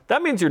tougher.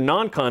 That means your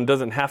non-con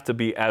doesn't have to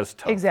be as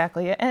tough.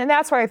 Exactly. And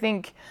that's where I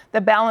think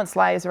the balance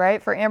lies, right,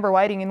 for Amber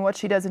Whiting and what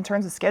she does in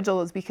terms of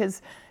schedule is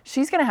because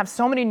she's going to have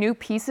so many new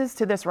pieces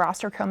to this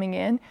roster coming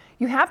in.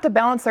 You have to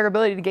balance their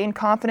ability to gain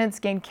confidence,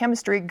 gain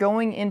chemistry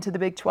going into the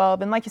Big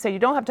 12. And like you said, you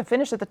don't have to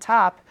finish at the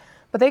top,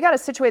 but they got to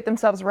situate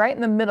themselves right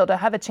in the middle to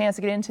have a chance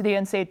to get into the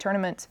NCAA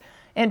tournament.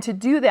 And to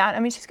do that, I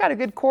mean, she's got a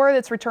good core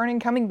that's returning,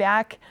 coming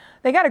back.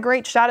 They got a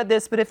great shot at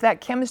this, but if that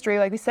chemistry,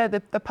 like we said,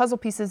 the puzzle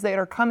pieces that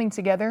are coming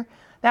together,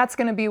 that's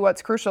going to be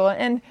what's crucial.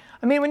 And,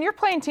 I mean, when you're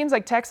playing teams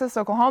like Texas,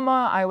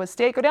 Oklahoma, Iowa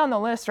State, go down the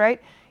list, right?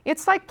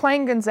 It's like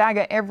playing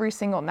Gonzaga every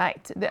single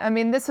night. I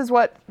mean, this is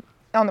what,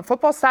 on the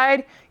football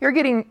side, you're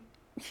getting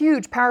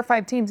huge Power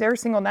 5 teams every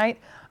single night.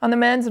 On the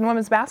men's and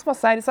women's basketball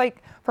side, it's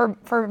like,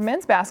 for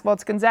men's basketball,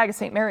 it's Gonzaga,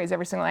 St. Mary's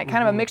every single night,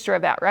 kind of a mixture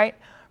of that, right?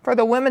 For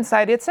the women's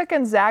side, it's a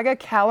Gonzaga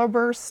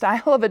caliber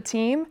style of a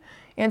team,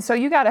 and so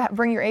you got to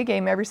bring your A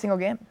game every single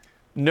game.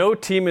 No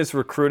team is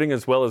recruiting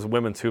as well as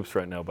women's hoops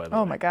right now, by the way.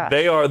 Oh, my gosh.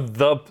 They are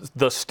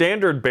the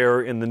standard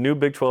bearer in the new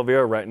Big 12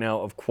 era right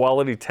now of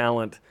quality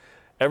talent.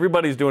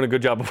 Everybody's doing a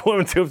good job.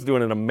 Women's hoops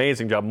doing an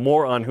amazing job.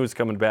 More on who's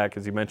coming back,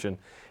 as you mentioned,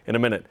 in a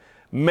minute.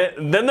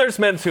 Then there's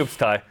men's hoops,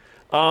 Ty.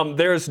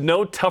 There's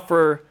no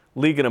tougher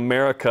league in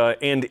America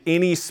and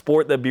any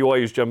sport that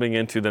BYU is jumping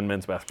into than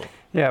men's basketball.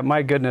 Yeah,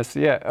 my goodness.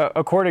 Yeah,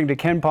 according to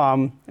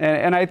KenPom,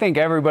 and I think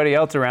everybody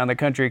else around the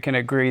country can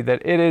agree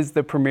that it is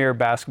the premier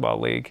basketball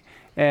league.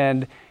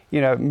 And,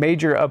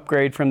 major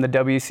upgrade from the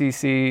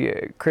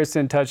WCC.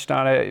 Kristen touched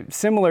on it.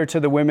 Similar to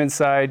the women's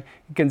side,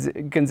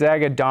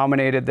 Gonzaga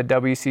dominated the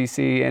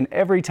WCC, and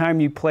every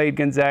time you played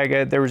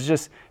Gonzaga, there was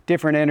just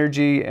different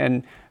energy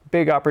and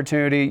big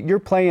opportunity. You're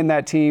playing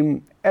that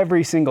team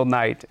every single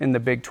night in the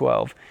Big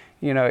 12.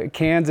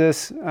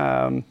 Kansas,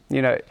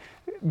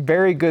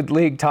 very good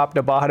league top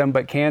to bottom,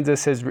 but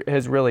Kansas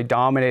has really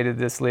dominated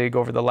this league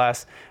over the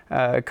last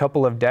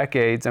couple of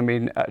decades. I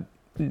mean, a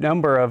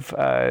number of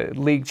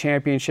league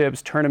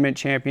championships, tournament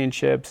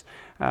championships.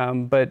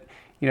 But,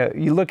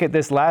 you look at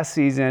this last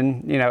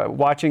season,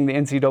 watching the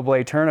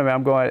NCAA tournament,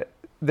 I'm going,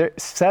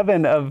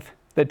 7 of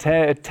the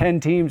 10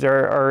 teams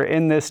are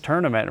in this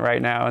tournament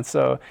right now. And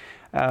so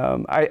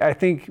I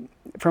think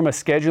from a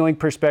scheduling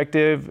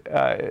perspective,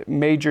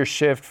 major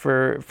shift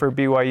for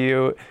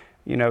BYU.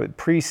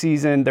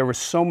 Preseason, there was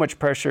so much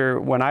pressure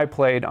when I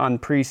played on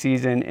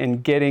preseason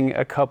and getting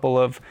a couple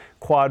of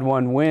quad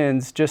 1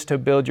 wins just to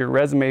build your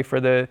resume for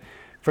the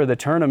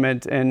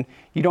tournament, and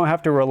you don't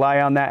have to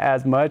rely on that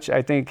as much.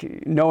 I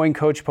think knowing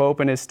Coach Pope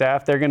and his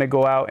staff, they're going to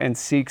go out and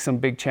seek some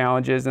big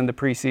challenges in the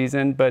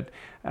preseason, but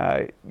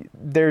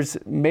there's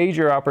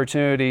major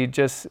opportunity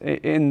just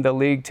in the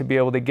league to be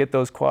able to get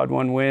those quad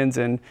 1 wins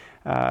and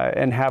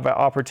have an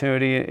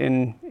opportunity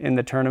in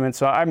the tournament.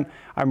 So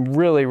I'm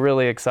really,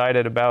 really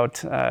excited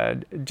about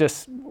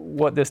just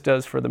what this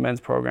does for the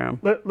men's program.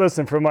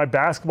 Listen, from my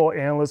basketball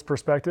analyst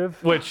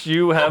perspective, which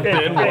you have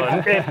been one.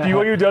 If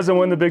BYU doesn't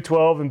win the Big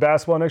 12 in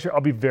basketball next year, I'll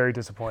be very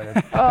disappointed.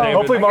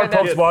 Hopefully Mark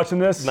Pope's watching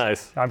this.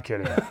 Nice. I'm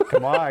kidding.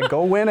 Come on,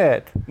 go win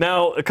it.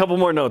 Now, a couple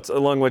more notes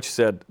along what you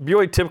said.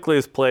 BYU typically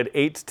has played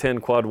 8 to 10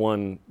 quad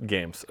 1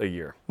 games a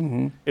year.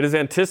 Mm-hmm. It is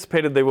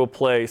anticipated they will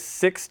play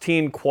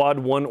 16 quad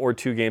 1 or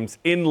 2 games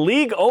in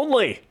league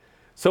only.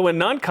 So in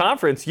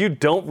non-conference, you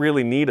don't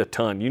really need a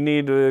ton. You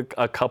need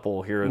a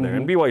couple here and there.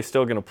 And BYU's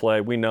still going to play.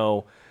 We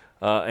know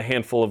a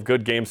handful of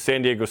good games.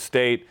 San Diego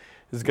State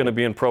is going to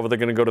be in Provo. They're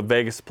going to go to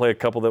Vegas to play a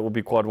couple that will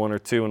be quad 1 or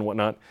 2 and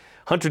whatnot.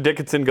 Hunter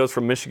Dickinson goes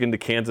from Michigan to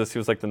Kansas. He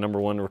was like the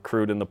 #1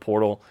 recruit in the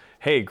portal.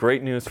 Hey,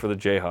 great news for the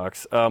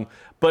Jayhawks.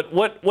 But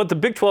what the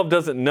Big 12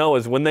 doesn't know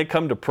is when they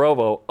come to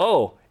Provo,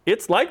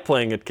 it's like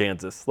playing at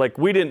Kansas. Like,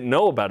 we didn't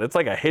know about it. It's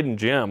like a hidden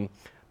gem.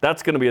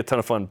 That's going to be a ton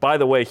of fun. By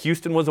the way,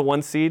 Houston was a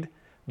 1 seed.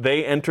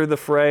 They enter the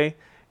fray,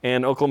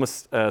 and Oklahoma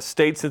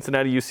State,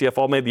 Cincinnati, UCF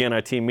all made the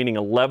NIT, meaning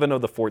 11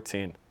 of the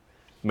 14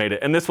 made it.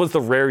 And this was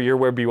the rare year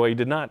where BYU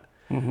did not.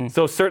 Mm-hmm.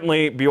 So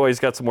certainly BYU's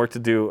got some work to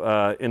do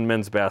in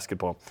men's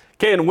basketball.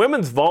 Okay, in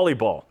women's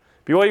volleyball,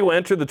 BYU will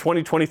enter the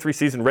 2023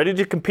 season ready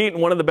to compete in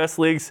one of the best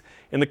leagues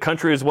in the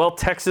country as well.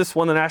 Texas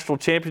won the national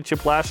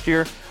championship last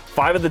year.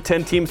 5 of the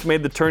 10 teams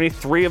made the tourney.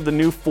 3 of the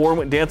new 4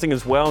 went dancing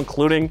as well,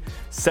 including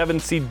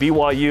 7-seed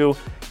BYU.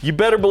 You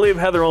better believe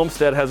Heather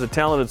Olmstead has a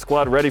talented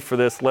squad ready for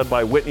this, led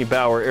by Whitney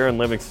Bauer, Erin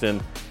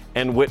Livingston,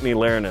 and Whitney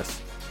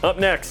Laranis. Up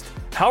next,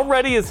 how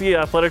ready is the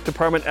athletic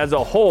department as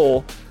a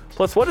whole?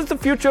 Plus, what does the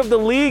future of the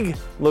league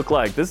look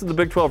like? This is the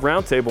Big 12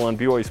 Roundtable on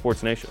BYU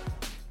Sports Nation.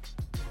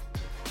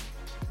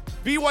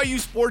 BYU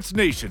Sports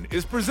Nation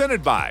is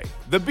presented by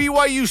The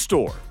BYU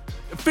Store,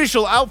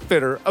 official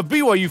outfitter of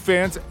BYU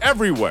fans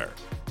everywhere.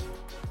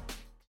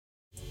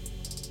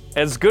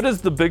 As good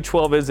as the Big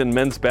 12 is in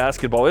men's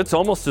basketball, it's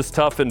almost as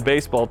tough in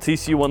baseball.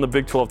 TCU won the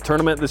Big 12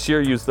 tournament this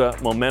year, used the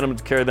momentum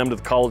to carry them to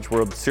the College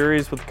World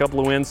Series with a couple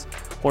of wins.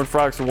 Horned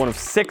Frogs were one of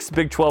 6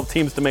 Big 12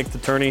 teams to make the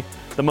tourney,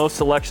 the most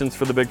selections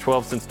for the Big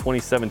 12 since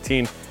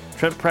 2017.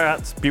 Trent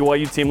Pratt's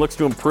BYU team looks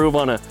to improve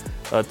on a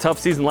tough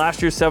season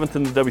last year, 7th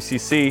in the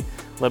WCC,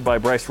 led by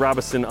Bryce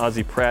Robinson,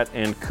 Ozzie Pratt,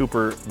 and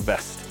Cooper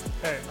Vest.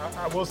 Hey,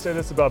 I will say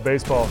this about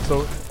baseball.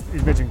 So you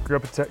mentioned grew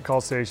up at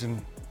College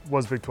Station,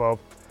 was Big 12.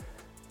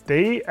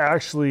 They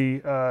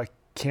actually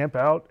camp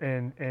out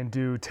and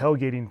do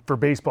tailgating for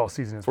baseball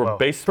season as well.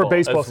 For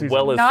baseball season.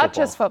 Well as not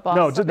football. Just football.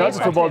 No, not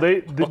just football.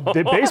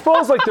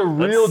 Baseball is like the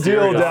real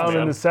deal down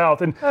in the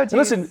South. And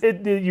listen,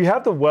 you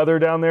have the weather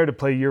down there to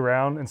play year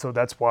round, and so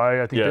that's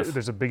why I think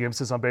there's a big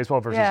emphasis on baseball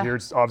versus here.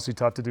 It's obviously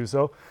tough to do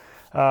so.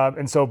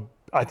 And so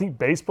I think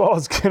baseball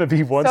is going to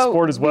be one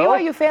sport as well.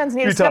 BYU fans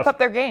need to step up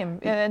their game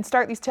and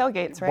start these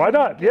tailgates, right? Why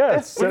not?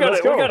 Yes. We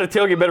got to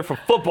tailgate better for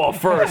football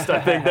first, I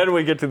think. Then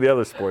we get to the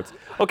other sports.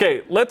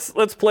 Okay,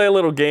 let's play a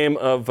little game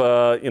of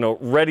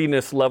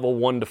readiness level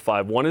 1 to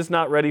 5. 1 is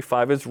not ready,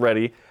 5 is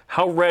ready.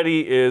 How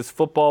ready is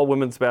football,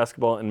 women's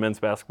basketball, and men's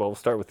basketball? We'll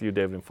start with you,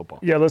 David, in football.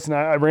 Yeah, listen,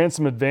 I ran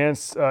some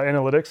advanced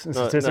analytics and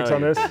statistics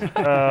on this.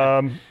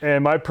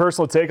 And my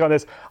personal take on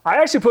this, I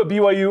actually put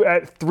BYU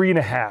at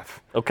 3.5.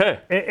 Okay.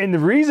 And the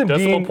reason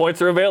Decimal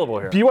points are available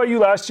here. BYU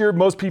last year,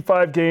 most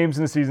P5 games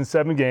in the season,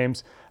 7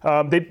 games.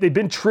 They've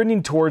been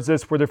trending towards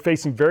this where they're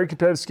facing very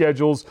competitive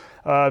schedules,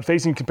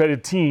 facing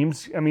competitive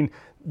teams. I mean,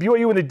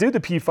 BYU, when they did the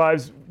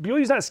P5s,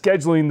 BYU's not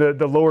scheduling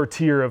the lower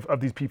tier of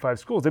these P5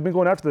 schools. They've been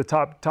going after the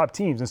top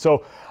teams. And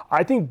so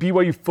I think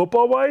BYU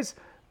football-wise,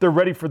 they're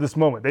ready for this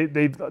moment.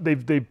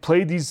 They've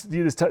played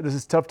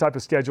this tough type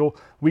of schedule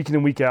week in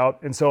and week out.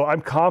 And so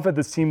I'm confident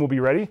this team will be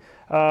ready.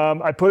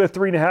 I put a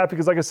 3.5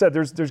 because, like I said,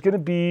 there's going to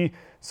be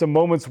some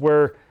moments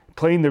where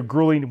playing the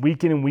grueling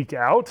week in and week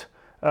out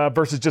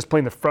versus just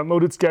playing the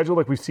front-loaded schedule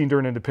like we've seen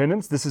during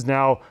Independence. This is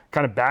now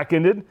kind of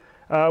back-ended.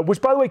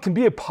 Which, by the way, can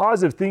be a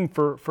positive thing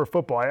for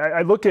football.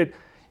 I look at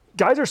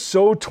guys are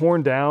so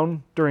torn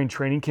down during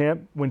training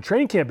camp. When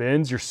training camp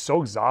ends, you're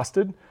so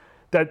exhausted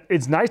that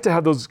it's nice to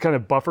have those kind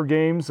of buffer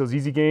games, those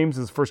easy games,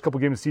 those first couple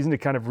games of the season to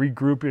kind of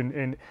regroup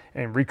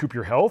and recoup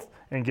your health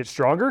and get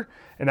stronger.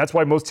 And that's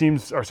why most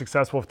teams are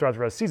successful throughout the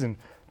rest of the season.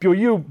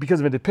 BYU, because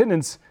of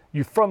Independence,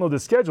 you front load the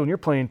schedule and you're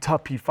playing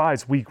tough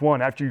P5s week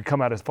 1 after you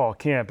come out of fall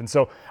camp. And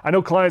so I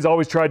know Klein's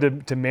always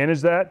tried to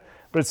manage that,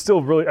 but it's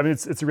still really,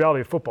 it's the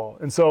reality of football.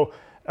 And so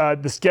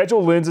the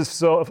schedule lends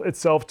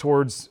itself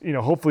towards,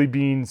 hopefully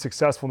being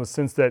successful in the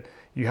sense that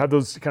you have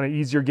those kind of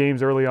easier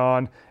games early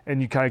on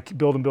and you kind of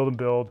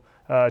build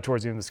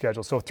towards the end of the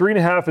schedule. So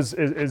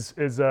 3.5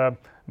 is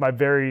my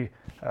very,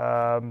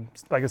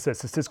 like I said,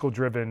 statistical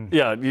driven.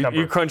 Yeah,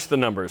 you crunch the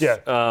numbers.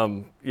 Yeah.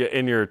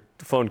 In your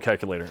phone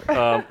calculator.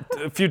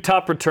 A few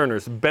top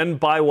returners. Ben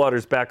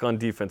Bywater's back on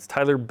defense.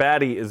 Tyler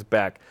Batty is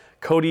back.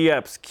 Cody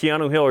Epps,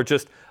 Keanu Hill are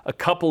just a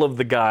couple of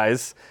the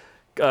guys.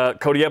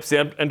 Cody Epps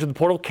entered the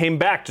portal, came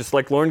back just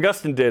like Lauren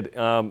Gustin did.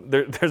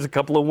 There's a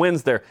couple of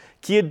wins there.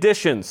 Key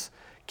additions.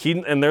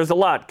 And there's a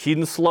lot.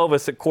 Keaton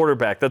Slovis at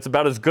quarterback. That's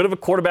about as good of a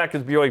quarterback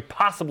as BYU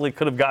possibly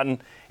could have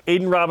gotten.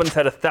 Aiden Robbins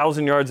had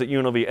 1,000 yards at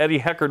UNLV. Eddie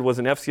Heckard was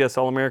an FCS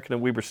All-American at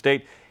Weber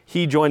State.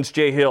 He joins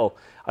Jay Hill.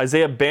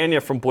 Isaiah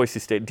Banya from Boise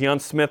State. Deion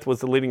Smith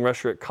was the leading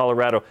rusher at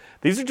Colorado.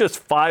 These are just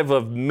 5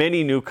 of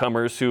many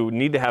newcomers who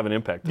need to have an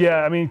impact.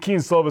 Yeah,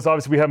 Keaton Slovis,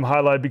 obviously we have him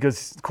highlighted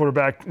because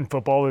quarterback in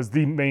football is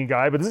the main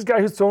guy. But this is a guy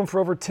who's thrown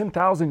for over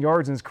 10,000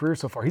 yards in his career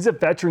so far. He's a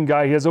veteran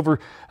guy. He has over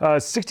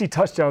 60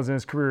 touchdowns in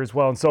his career as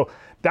well. And so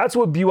that's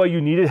what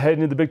BYU needed heading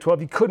into the Big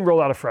 12. You couldn't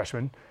roll out a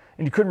freshman.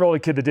 And you couldn't roll a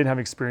kid that didn't have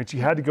experience.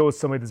 You had to go with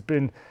somebody that's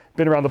been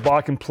around the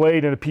block and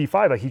played in a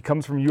P5. Like he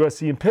comes from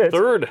USC and Pitt.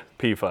 Third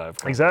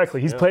P5.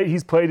 Exactly.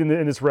 He's played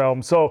in this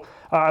realm. So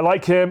I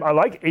like him. I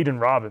like Aiden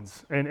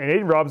Robbins. And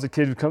Aiden Robbins is a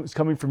kid who's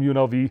coming from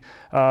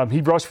UNLV.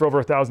 He rushed for over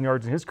 1,000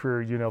 yards in his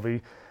career at UNLV.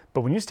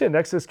 But when you stand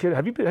next to this kid,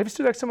 have you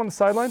stood next to him on the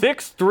sideline?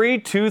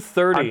 6'3",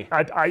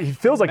 230. He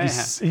feels like he's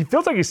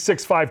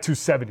 6'5",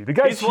 270. The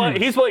guy's huge.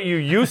 He's what you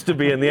used to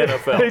be in the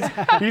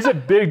NFL. he's a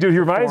big dude. He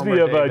reminds me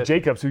of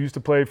Jacobs, who used to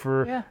play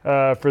for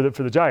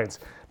the Giants.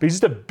 But he's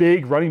just a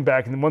big running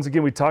back. And then once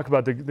again, we talk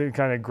about the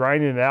kind of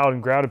grinding it out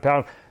and ground and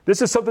pound.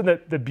 This is something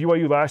that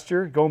BYU last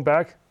year, going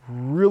back,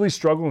 really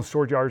struggled in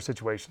short yardage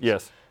situations.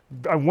 Yes.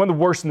 One of the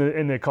worst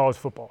in the college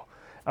football.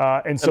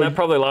 And that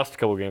probably lost a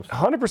couple games.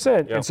 100%.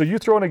 Yep. And so you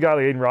throw in a guy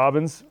like Aiden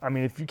Robbins,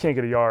 if you can't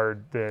get a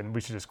yard, then we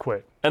should just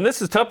quit. And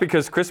this is tough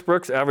because Chris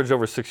Brooks averaged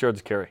over 6 yards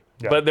a carry.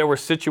 Yeah. But there were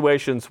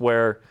situations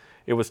where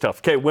it was tough.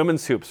 Okay,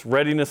 women's hoops,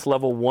 readiness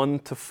level 1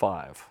 to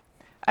 5.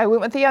 I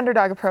went with the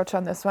underdog approach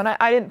on this one.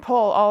 I didn't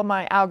pull all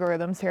my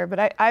algorithms here,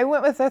 but I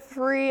went with a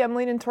 3. I'm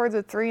leaning towards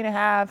a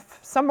 3.5,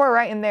 somewhere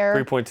right in there.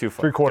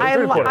 3.25.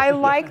 3/4. I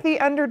like the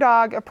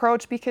underdog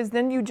approach because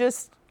then you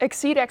just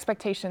exceed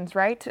expectations,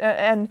 right?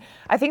 And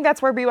I think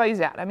that's where BYU's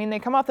at. They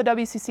come off the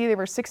WCC. They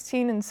were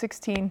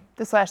 16-16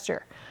 this last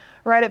year,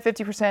 right at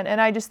 50%.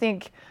 And I just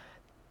think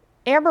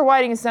Amber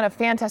Whiting has done a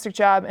fantastic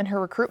job in her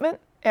recruitment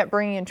at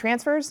bringing in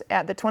transfers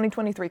at the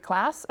 2023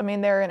 class.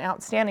 They're an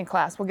outstanding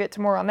class. We'll get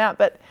to more on that.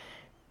 But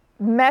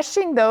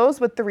meshing those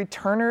with the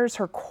returners,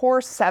 her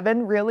core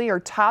 7 really, or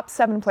top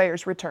 7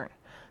 players return.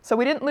 So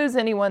we didn't lose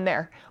anyone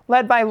there.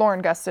 Led by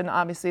Lauren Gustin,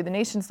 obviously, the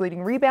nation's leading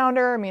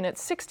rebounder.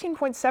 It's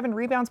 16.7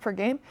 rebounds per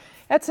game.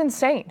 That's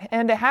insane.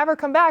 And to have her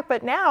come back,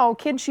 but now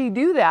can she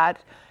do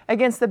that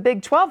against the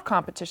Big 12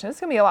 competition? It's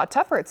going to be a lot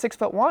tougher at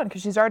 6'1"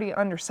 because she's already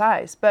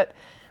undersized. But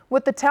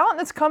with the talent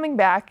that's coming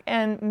back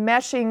and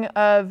meshing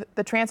of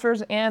the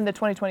transfers and the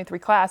 2023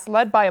 class,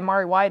 led by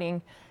Amari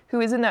Whiting,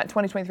 who is in that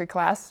 2023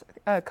 class,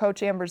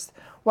 Coach Amber's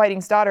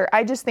Whiting's daughter,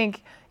 I just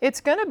think it's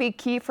going to be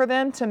key for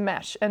them to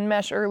mesh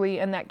early,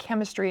 and that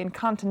chemistry and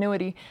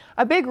continuity.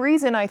 A big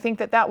reason I think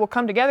that will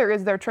come together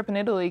is their trip in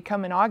Italy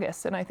come in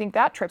August, and I think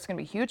that trip's going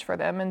to be huge for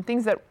them. And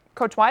things that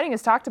Coach Whiting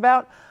has talked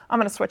about, I'm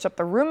going to switch up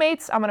the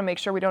roommates. I'm going to make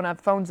sure we don't have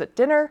phones at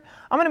dinner.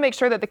 I'm going to make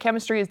sure that the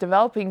chemistry is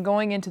developing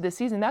going into this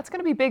season. That's going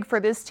to be big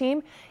for this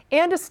team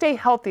and to stay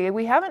healthy.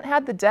 We haven't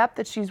had the depth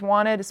that she's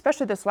wanted,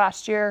 especially this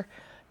last year,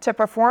 to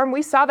perform.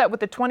 We saw that with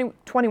the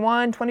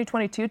 2021,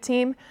 2022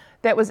 team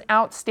that was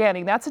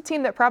outstanding. That's a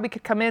team that probably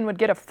could come in, would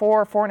get a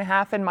 4,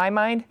 4.5 in my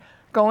mind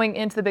going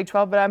into the Big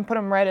 12, but I'm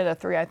putting them right at a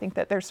 3. I think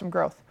that there's some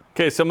growth.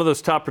 Okay, some of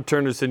those top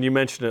returners, and you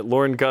mentioned it,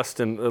 Lauren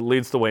Gustin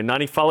leads the way.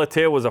 Nani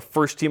Falatea was a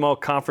first-team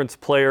all-conference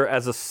player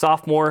as a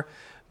sophomore.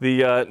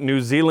 The New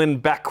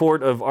Zealand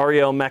backcourt of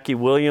Ariel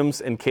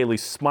Mackey-Williams and Kaylee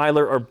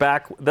Smiler are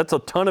back. That's a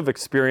ton of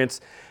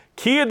experience.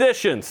 Key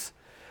additions.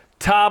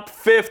 Top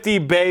 50,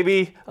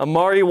 baby.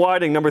 Amari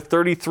Whiting, number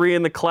 33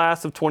 in the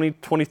class of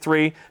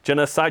 2023.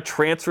 Jenna Asai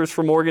transfers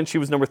from Oregon. She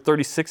was number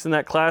 36 in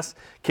that class.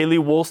 Kaylee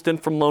Woolston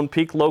from Lone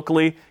Peak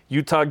locally,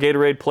 Utah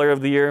Gatorade Player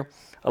of the Year.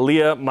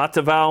 Aaliyah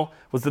Matavau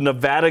was the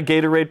Nevada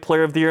Gatorade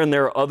Player of the Year, and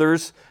there are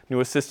others. New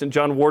assistant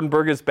John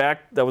Wardenberg is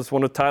back. That was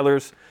one of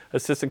Tyler's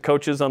assistant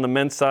coaches on the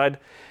men's side.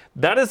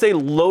 That is a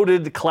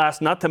loaded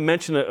class, not to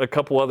mention a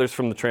couple others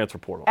from the transfer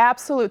portal.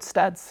 Absolute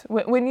studs.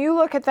 When you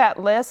look at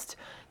that list,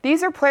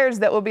 these are players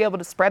that will be able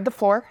to spread the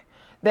floor,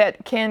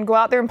 that can go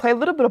out there and play a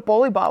little bit of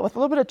bully ball with a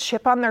little bit of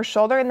chip on their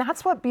shoulder, and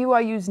that's what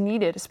BYU's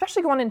needed,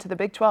 especially going into the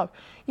Big 12.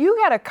 You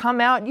got to come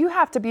out, you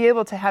have to be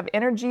able to have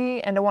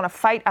energy and to want to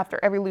fight after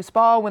every loose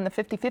ball, win the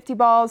 50-50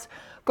 balls,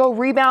 go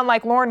rebound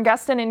like Lauren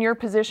Gustin in your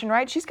position,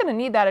 right? She's going to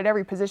need that at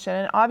every position,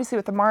 and obviously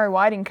with Amari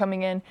Whiting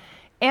coming in,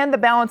 and the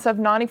balance of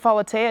Nani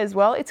Falatea as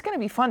well, it's going to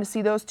be fun to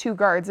see those two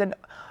guards. And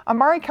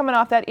Amari coming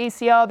off that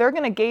ACL, they're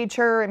going to gauge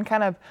her and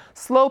kind of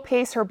slow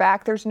pace her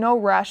back. There's no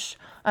rush.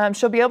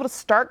 She'll be able to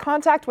start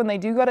contact when they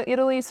do go to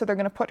Italy, so they're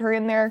going to put her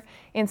in there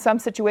in some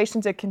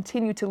situations to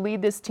continue to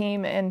lead this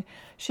team. And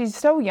she's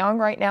so young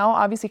right now,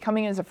 obviously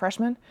coming in as a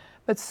freshman,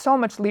 but so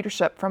much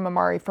leadership from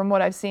Amari from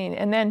what I've seen.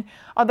 And then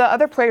the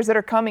other players that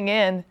are coming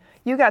in,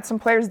 you got some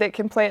players that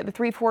can play at the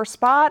 3-4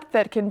 spot,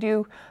 that can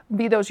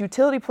be those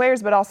utility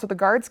players, but also the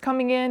guards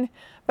coming in.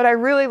 But I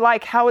really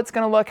like how it's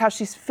going to look, how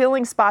she's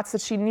filling spots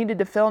that she needed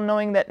to fill,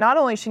 knowing that not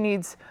only she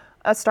needs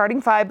a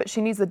starting five, but she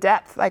needs the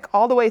depth, like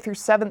all the way through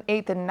 7th,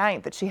 8th, and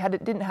 9th that she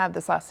didn't have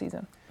this last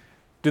season.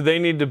 Do they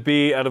need to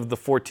be, out of the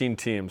 14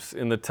 teams,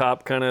 in the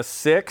top kind of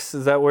 6?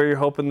 Is that where you're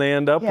hoping they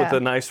end up, with a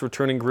nice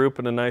returning group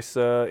and a nice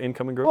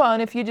incoming group? Well,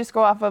 and if you just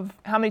go off of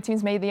how many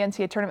teams made the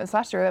NCAA tournaments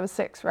last year, that was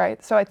 6,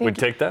 right? So I think we'd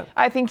take that.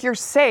 I think you're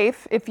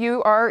safe if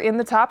you are in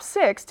the top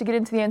 6 to get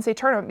into the NCAA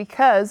tournament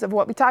because of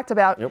what we talked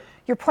about. Yep.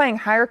 You're playing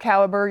higher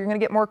caliber. You're going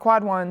to get more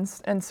quad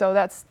ones, and so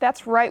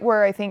that's right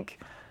where I think.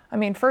 I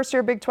mean, first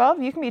year Big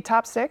 12, you can be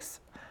top 6.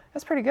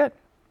 That's pretty good.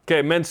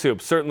 Okay, men's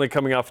hoop, certainly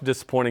coming off a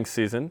disappointing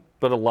season,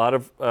 but a lot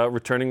of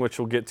returning, which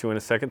we'll get to in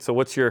a second. So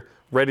what's your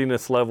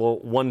readiness level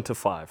 1 to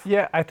 5?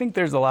 Yeah, I think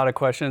there's a lot of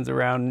questions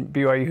around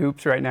BYU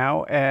hoops right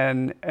now,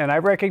 and I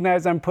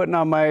recognize I'm putting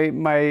on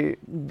my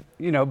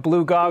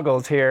blue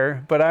goggles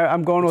here, but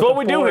I'm going with That's what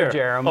we do here.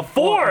 Jarom. A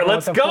 4.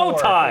 Let's go,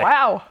 Ty.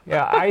 Wow.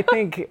 Yeah,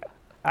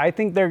 I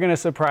think they're going to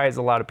surprise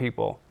a lot of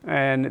people,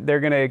 and they're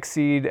going to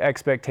exceed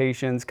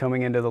expectations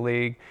coming into the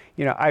league.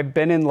 You know, I've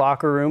been in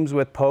locker rooms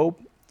with Pope,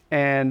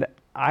 and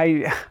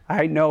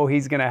I know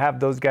he's going to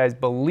have those guys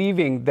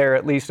believing they're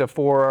at least a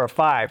 4 or a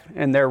 5,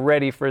 and they're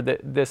ready for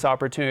this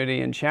opportunity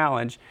and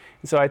challenge.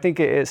 And so I think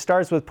it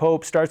starts with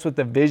Pope, starts with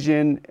the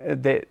vision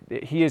that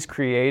he has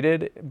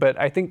created, but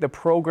I think the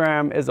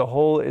program as a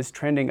whole is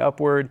trending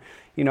upward.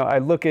 You know, I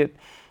look at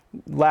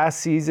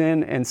last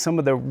season and some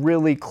of the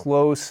really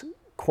close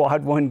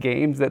quad 1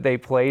 games that they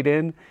played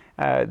in.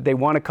 They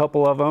won a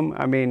couple of them.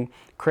 I mean,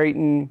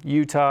 Creighton,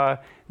 Utah,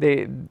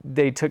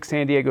 they took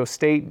San Diego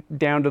State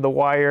down to the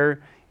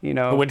wire. You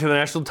know, went to the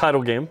national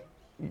title game.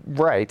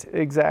 Right,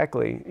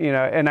 exactly. You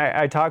know, and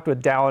I talked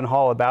with Dallin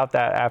Hall about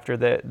that after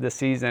the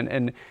season,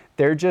 and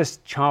they're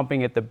just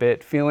chomping at the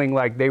bit, feeling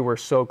like they were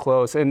so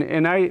close.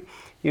 And I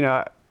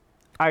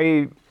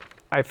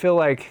feel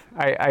like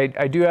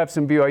I do have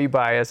some BYU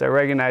bias. I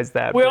recognize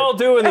that. We all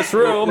do in this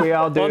room. We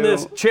all do. On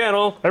this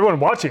channel. Everyone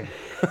watching.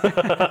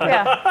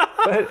 Yeah.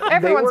 But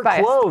Everyone's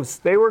biased. Close.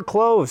 They were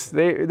close.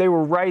 They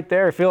were right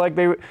there. I feel like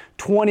they were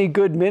 20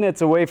 good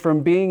minutes away from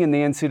being in the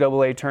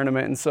NCAA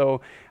tournament. And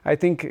so I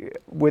think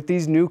with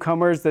these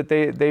newcomers that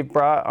they've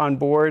brought on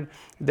board,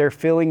 they're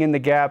filling in the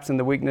gaps and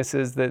the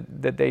weaknesses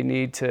that they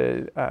need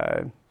to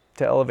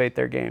elevate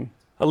their game.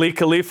 Ali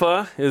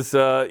Khalifa is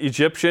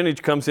Egyptian. He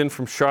comes in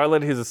from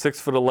Charlotte. He's a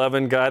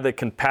 6'11" guy that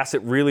can pass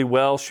it really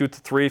well, shoot the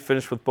 3,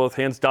 finish with both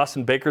hands.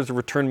 Dawson Baker's a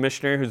return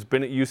missionary who's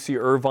been at UC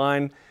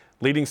Irvine,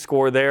 leading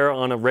scorer there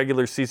on a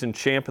regular season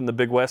champ in the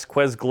Big West.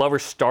 Quez Glover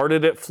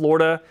started at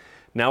Florida,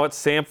 now at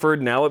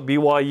Samford, now at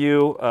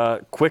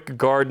BYU. Quick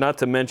guard, not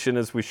to mention,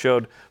 as we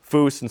showed,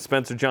 Foose and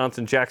Spencer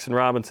Johnson, Jackson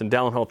Robinson,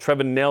 Dallin Hall,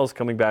 Trevin Nels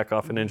coming back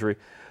off an injury.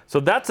 So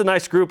that's a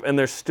nice group, and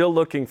they're still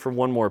looking for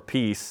one more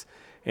piece.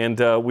 And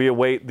we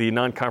await the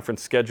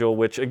non-conference schedule,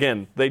 which,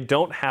 again, they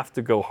don't have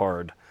to go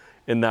hard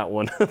in that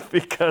one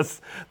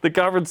because the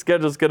conference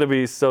schedule is going to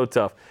be so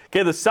tough.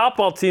 Okay, the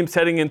softball team's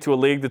heading into a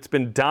league that's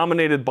been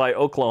dominated by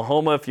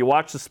Oklahoma. If you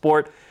watch the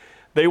sport,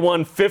 they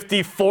won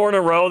 54 in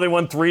a row. They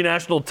won 3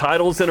 national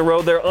titles in a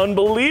row. They're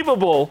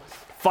unbelievable.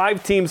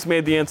 5 teams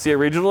made the NCAA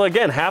regional.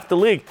 Again, half the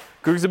league.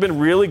 Cougars have been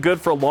really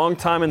good for a long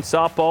time in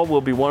softball.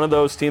 Will be one of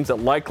those teams that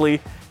likely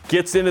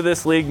gets into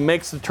this league,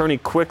 makes the tourney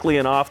quickly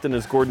and often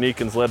as Gordon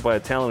Eakins, led by a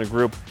talented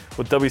group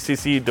with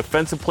WCC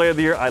Defensive Player of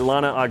the Year,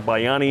 Ailana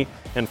Agbayani,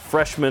 and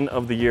Freshman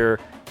of the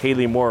Year,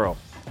 Haley Morrow.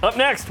 Up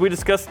next, we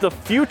discuss the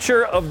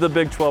future of the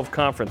Big 12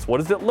 Conference. What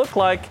does it look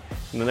like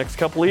in the next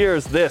couple of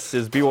years? This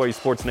is BYU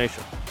Sports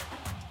Nation.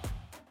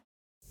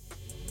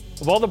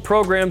 Of all the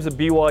programs at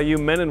BYU,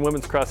 men and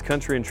women's cross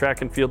country and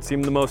track and field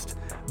seem the most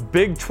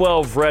Big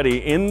 12 ready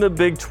in the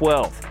Big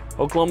 12.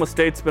 Oklahoma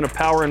State's been a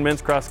power in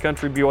men's cross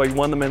country. BYU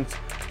won the men's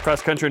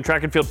cross country and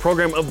track and field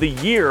program of the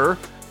year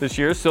this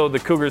year, so the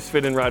Cougars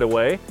fit in right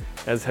away,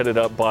 as headed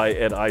up by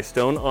Ed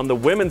Eyestone. On the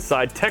women's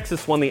side,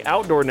 Texas won the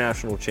outdoor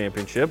national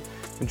championship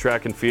in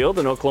track and field,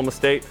 and Oklahoma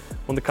State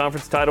won the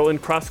conference title in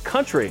cross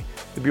country.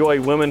 The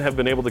BYU women have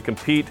been able to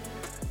compete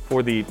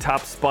for the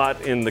top spot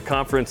in the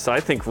conference,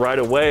 I think, right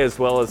away, as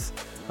well as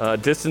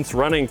distance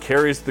running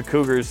carries the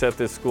Cougars at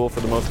this school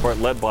for the most part,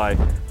 led by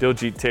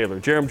Diljit Taylor.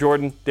 Jarom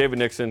Jordan, David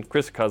Nixon,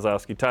 Kristen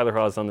Kozlowski, Tyler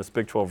Haws on this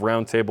Big 12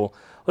 Roundtable.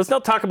 Let's now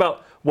talk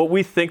about what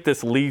we think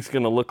this league's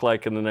going to look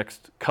like in the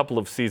next couple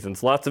of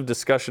seasons. Lots of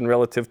discussion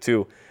relative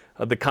to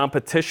the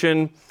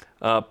competition,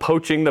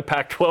 poaching the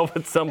Pac-12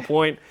 at some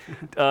point,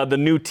 the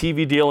new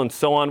TV deal, and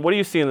so on. What do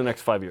you see in the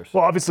next 5 years?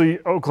 Well, obviously,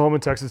 Oklahoma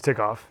and Texas take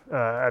off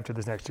after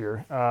this next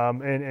year,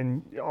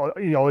 and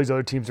all these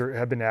other teams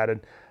have been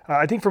added.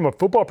 I think from a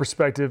football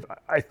perspective,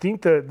 I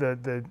think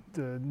the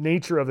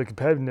nature of the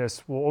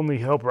competitiveness will only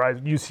help rise.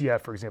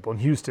 UCF, for example,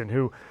 and Houston,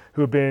 who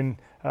have been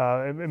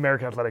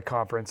American Athletic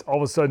Conference, all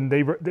of a sudden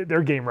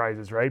their game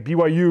rises, right?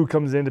 BYU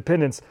comes to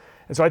independence,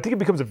 and so I think it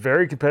becomes a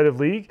very competitive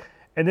league.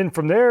 And then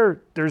from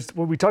there, there's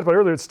what we talked about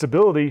earlier, it's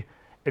stability.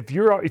 If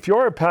you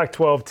are a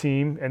Pac-12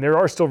 team, and there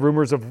are still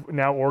rumors of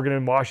now Oregon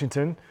and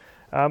Washington,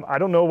 I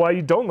don't know why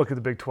you don't look at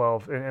the Big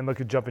 12 and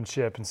look at jumping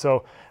ship. And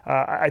so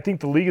I think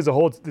the league as a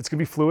whole, it's going to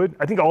be fluid.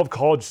 I think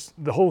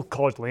the whole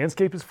college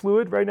landscape is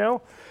fluid right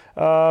now.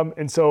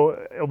 And so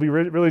it'll be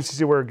really interesting to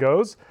see where it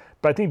goes.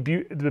 But I think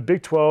the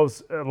Big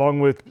 12s, along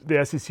with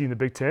the SEC and the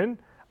Big 10,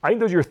 I think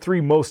those are your three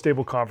most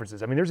stable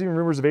conferences. I mean, there's even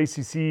rumors of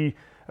ACC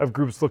of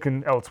groups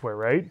looking elsewhere,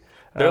 right?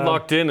 They're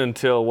locked in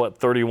until,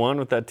 31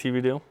 with that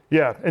TV deal?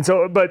 Yeah. And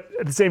so, but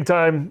at the same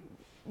time,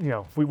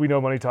 we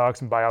know money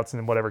talks and buyouts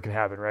and whatever can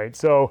happen, right?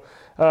 So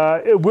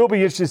it will be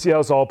interesting to see how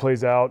this all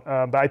plays out.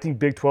 But I think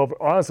Big 12,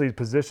 honestly, is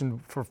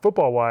positioned for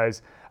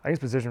football-wise, I think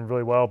it's positioned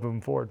really well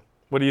moving forward.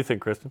 What do you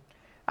think, Kristen?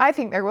 I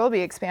think there will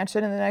be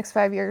expansion in the next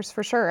 5 years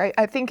for sure.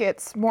 I think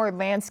it's more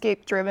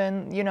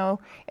landscape-driven,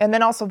 and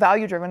then also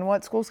value-driven.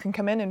 What schools can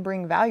come in and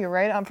bring value,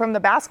 right? From the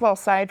basketball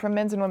side, from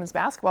men's and women's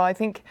basketball, I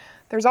think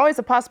there's always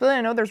a possibility.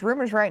 I know there's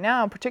rumors right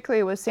now,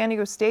 particularly with San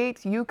Diego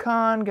State,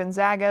 UConn,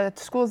 Gonzaga,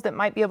 schools that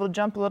might be able to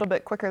jump a little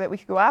bit quicker that we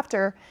could go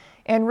after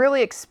and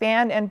really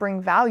expand and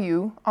bring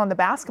value on the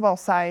basketball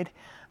side.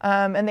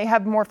 And they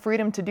have more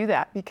freedom to do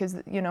that because,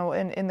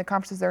 in the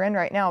conferences they're in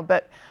right now.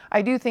 But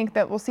I do think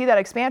that we'll see that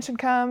expansion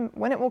come.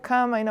 When it will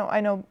come, I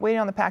know waiting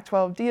on the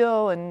Pac-12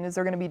 deal, and is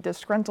there going to be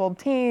disgruntled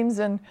teams,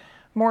 and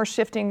more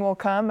shifting will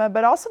come.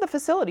 But also the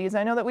facilities.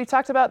 I know that we've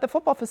talked about the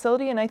football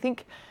facility, and I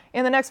think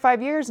in the next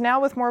 5 years,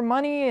 now with more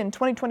money, in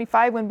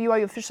 2025 when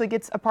BYU officially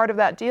gets a part of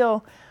that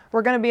deal,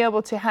 we're going to be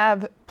able to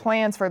have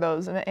plans for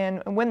those.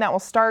 And when that will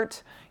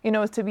start,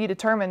 is to be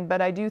determined.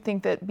 But I do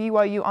think that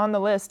BYU on the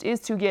list is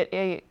to get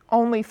a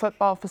only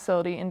football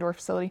facility, indoor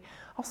facility.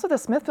 Also the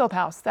Smithfield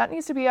House, that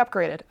needs to be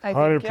upgraded. I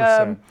think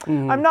 100%.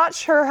 I'm not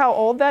sure how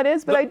old that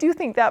is, but I do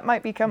think that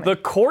might be coming. The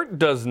court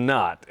does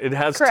not. It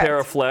has Correct.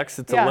 Terraflex.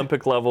 It's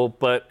Olympic level,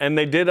 and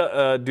they did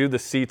do the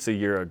seats a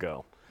year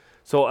ago.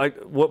 So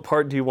what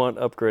part do you want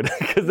upgraded?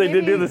 Because they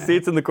did do the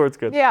seats and the court's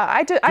good.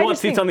 Yeah, do you want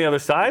seats on the other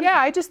side? Yeah,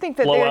 I just think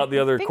that blow out the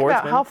other think courts.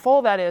 About how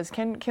full that is.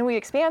 Can we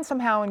expand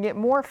somehow and get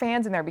more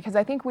fans in there? Because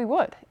I think we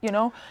would.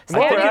 While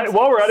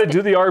we're at it,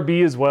 do the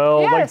RB as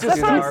well. Yes,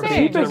 that's what I'm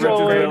saying. Keep it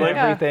going,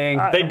 everything.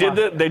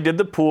 They did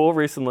the pool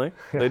recently.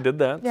 They did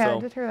that. Yeah, so, I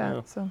did hear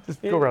that. So.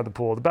 Just go around the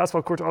pool, the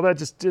basketball courts, all that.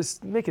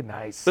 Just make it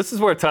nice. This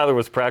is where Tyler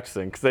was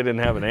practicing because they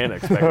didn't have an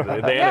annex back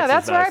then. Yeah,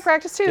 that's where I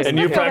practice too. And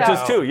you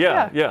practice too.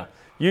 Yeah.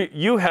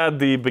 You had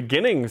the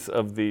beginnings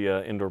of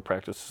the indoor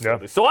practice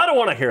facility. So I don't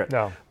want to hear it.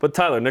 No. But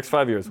Tyler, next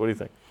 5 years, what do you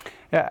think?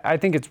 Yeah, I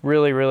think it's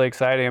really, really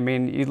exciting. I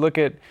mean, you look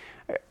at,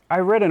 I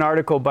read an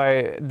article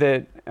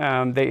that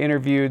they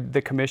interviewed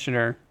the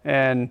commissioner,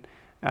 and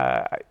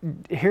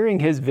hearing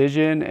his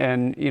vision,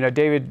 and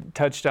David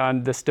touched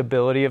on the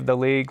stability of the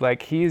league.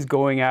 Like, he's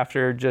going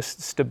after just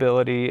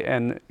stability,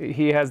 and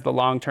he has the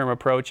long-term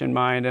approach in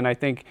mind. And I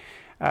think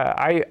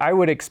I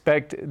would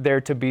expect there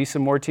to be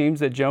some more teams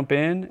that jump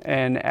in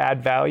and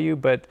add value,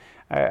 but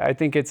I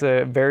think it's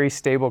a very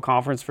stable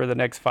conference for the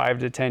next 5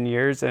 to 10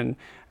 years, and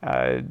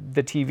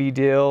the TV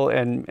deal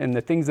and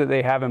the things that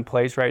they have in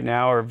place right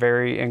now are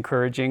very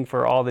encouraging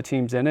for all the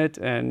teams in it.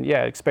 And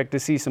expect to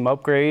see some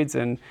upgrades,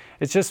 and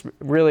it's just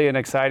really an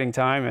exciting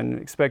time,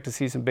 and expect to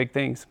see some big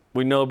things.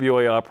 We know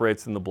BYU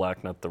operates in the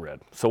black, not the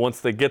red. So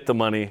once they get the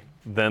money,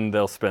 then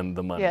they'll spend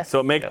the money. Yes.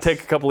 So it may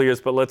take a couple of years,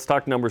 but let's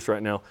talk numbers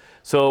right now.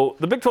 So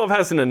the Big 12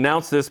 hasn't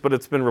announced this, but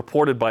it's been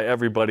reported by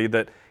everybody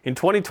that in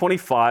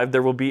 2025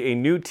 there will be a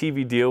new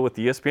TV deal with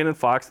ESPN and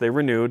Fox. They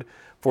renewed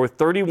for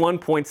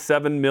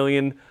 $31.7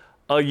 million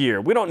a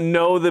year. We don't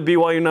know the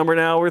BYU number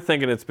now. We're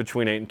thinking it's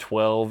between 8 and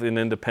 12 in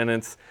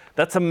independence.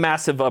 That's a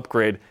massive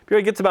upgrade.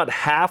 BYU gets about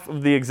half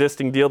of the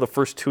existing deal the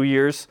first 2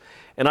 years,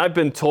 and I've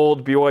been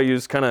told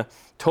BYU's kind of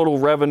total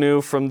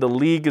revenue from the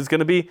league is going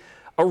to be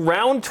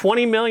around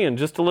 $20 million,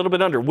 just a little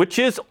bit under, which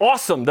is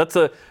awesome. That's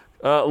a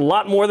A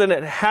lot more than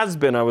it has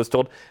been, I was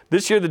told.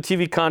 This year, the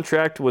TV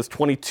contract was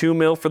 $22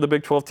 million for the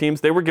Big 12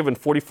 teams. They were given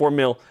 $44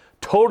 million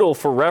total.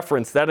 For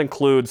reference, that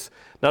includes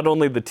not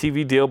only the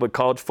TV deal, but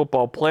college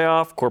football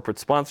playoff, corporate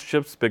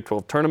sponsorships, Big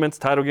 12 tournaments,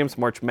 title games,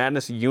 March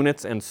Madness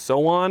units, and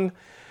so on.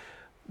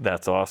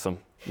 That's awesome.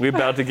 We're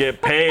about to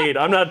get paid.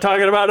 I'm not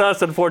talking about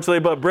us, unfortunately,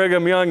 but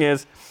Brigham Young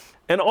is.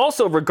 And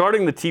also,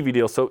 regarding the TV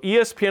deal, so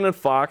ESPN and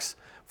Fox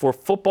for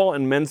football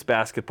and men's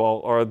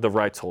basketball are the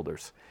rights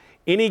holders.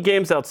 Any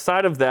games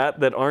outside of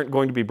that aren't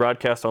going to be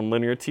broadcast on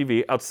linear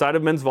TV, outside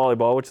of men's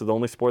volleyball, which is the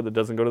only sport that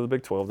doesn't go to the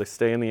Big 12, they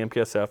stay in the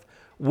MPSF,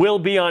 will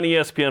be on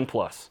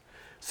ESPN+.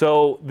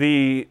 So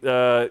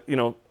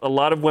a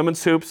lot of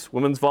women's hoops,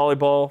 women's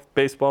volleyball,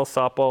 baseball,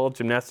 softball,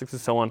 gymnastics,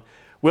 and so on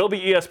will be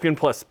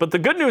ESPN+. But the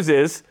good news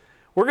is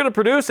we're going to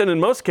produce and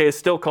in most cases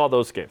still call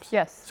those games.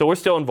 Yes. So we're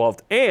still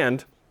involved.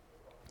 And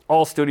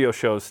all studio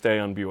shows stay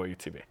on BYU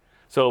TV.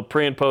 So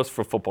pre and post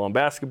for football and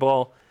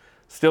basketball,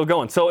 still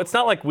going. So it's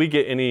not like we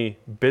get any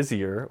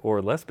busier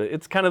or less, but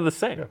it's kind of the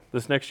same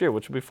this next year,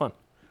 which will be fun.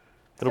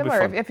 It'll Similar.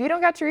 be fun. If you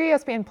don't got your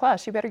ESPN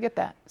Plus, you better get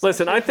that.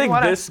 Listen, I think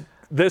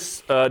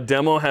this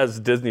demo has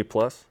Disney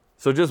Plus,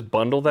 so just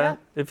bundle that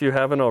if you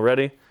haven't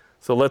already.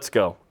 So let's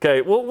go.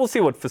 Okay, we'll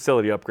see what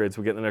facility upgrades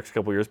we get in the next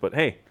couple of years, but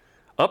hey,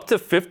 up to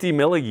 $50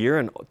 million a year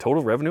in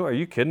total revenue? Are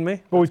you kidding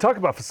me? Well, we talk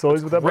about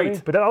facilities with that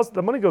money, but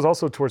the money goes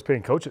also towards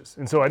paying coaches.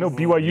 And so I know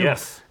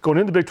BYU, going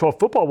into Big 12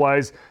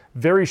 football-wise,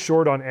 very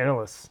short on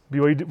analysts.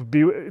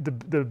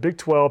 The Big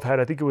 12 had,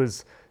 I think it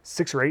was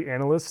 6 or 8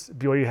 analysts.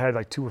 BYU had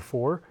like 2 or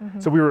 4.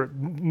 So we were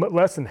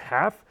less than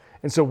half.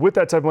 And so with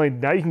that type of money,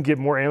 now you can get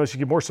more analysts, you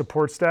get more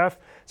support staff.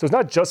 So it's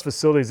not just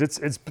facilities,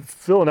 it's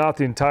filling out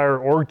the entire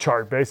org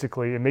chart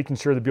basically and making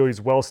sure the BYU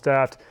is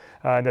well-staffed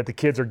and that the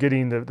kids are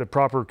getting the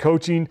proper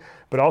coaching,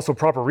 but also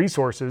proper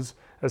resources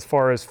as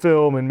far as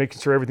film and making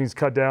sure everything's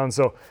cut down.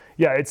 So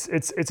yeah,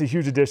 it's a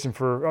huge addition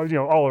for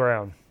all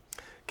around.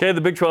 Okay,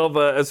 the Big 12,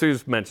 as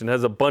we've mentioned,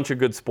 has a bunch of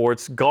good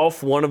sports.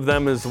 Golf, one of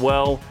them as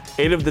well.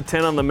 8 of the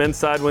 10 on the men's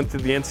side went to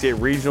the NCAA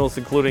regionals,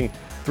 including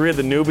 3 of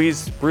the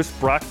newbies. Bruce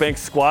Brockbank's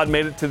squad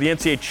made it to the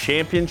NCAA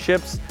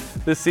championships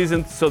this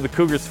season, so the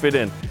Cougars fit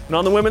in. And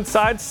on the women's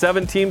side,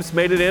 7 teams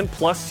made it in,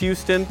 plus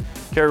Houston.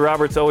 Kerry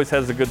Roberts always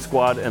has a good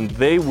squad, and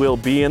they will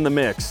be in the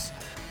mix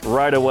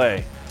right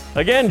away.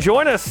 Again,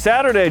 join us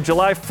Saturday,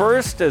 July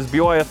 1st, as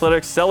BYU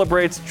Athletics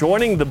celebrates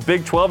joining the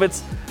Big 12.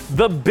 It's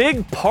the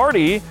big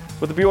party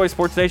with the BYU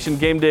Sports Nation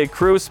Game Day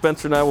crew.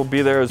 Spencer and I will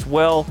be there as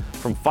well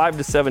from 5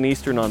 to 7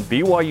 Eastern on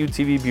BYU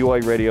TV,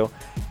 BYU Radio,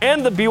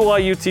 and the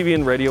BYU TV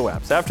and radio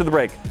apps. After the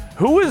break,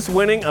 who is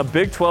winning a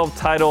Big 12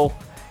 title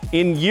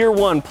in year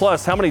 1?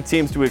 Plus, how many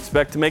teams do we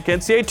expect to make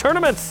NCAA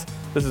tournaments?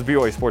 This is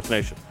BYU Sports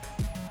Nation.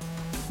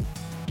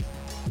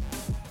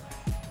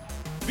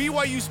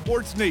 BYU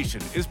Sports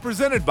Nation is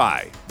presented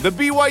by the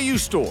BYU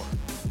Store,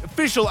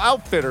 official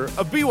outfitter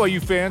of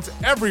BYU fans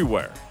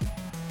everywhere.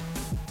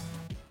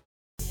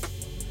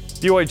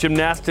 BYU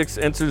Gymnastics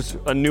enters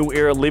a new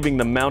era, leaving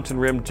the Mountain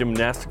Rim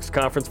Gymnastics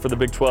Conference for the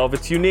Big 12.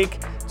 It's unique.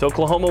 It's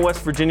Oklahoma,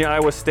 West Virginia,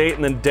 Iowa State,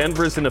 and then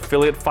Denver's an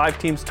affiliate. 5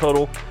 teams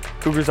total.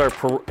 Cougars are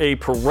a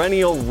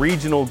perennial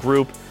regional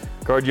group.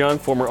 Guard Young,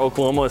 former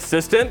Oklahoma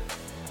assistant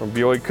from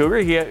BYU Cougar,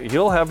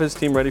 he'll have his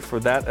team ready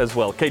for that as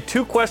well. Okay,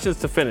 2 questions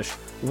to finish.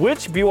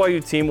 Which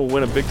BYU team will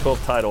win a Big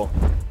 12 title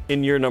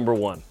in year number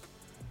 1?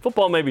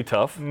 Football may be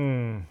tough.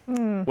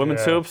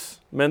 Women's hoops,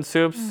 men's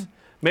hoops.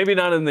 Maybe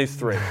not in these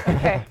 3.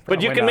 Okay.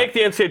 But you can make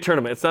the NCAA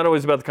tournament. It's not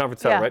always about the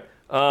conference title, right?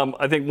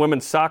 I think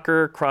women's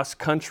soccer, cross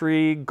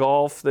country,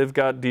 golf, they've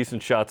got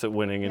decent shots at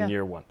winning in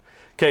year 1.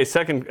 Okay,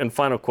 second and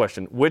final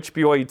question. Which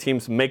BYU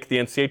teams make the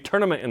NCAA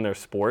tournament in their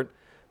sport?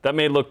 That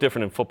may look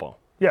different in football.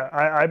 Yeah,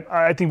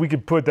 I think we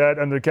could put that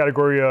under the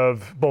category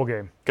of bowl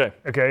game.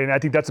 Okay, and I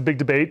think that's a big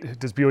debate.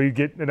 Does BYU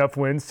get enough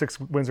wins, 6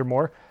 wins or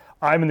more?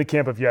 I'm in the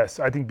camp of yes.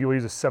 I think BYU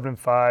is a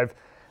 7-5,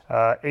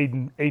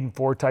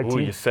 8-4 type team.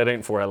 You said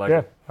 8-4. I like it.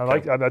 Yeah, I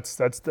like that's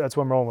what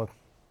I'm rolling with.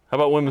 How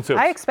about women's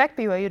hoops? I expect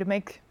BYU to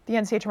make the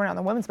NCAA tournament on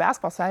the women's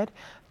basketball side.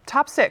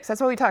 Top 6,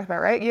 that's what we talked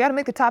about, right? You got to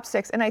make the top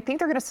 6. And I think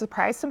they're going to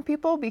surprise some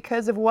people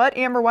because of what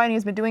Amber Whiting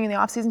has been doing in the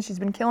offseason. She's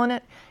been killing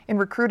it in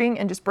recruiting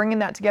and just bringing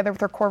that together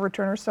with her core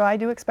returners. So I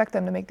do expect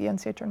them to make the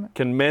NCAA tournament.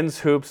 Can men's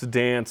hoops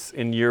dance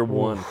in year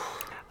 1?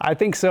 I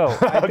think so.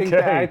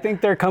 I think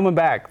they're coming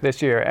back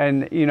this year.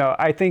 And,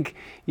 I think,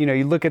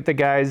 you look at the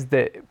guys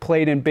that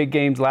played in big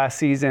games last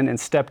season and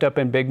stepped up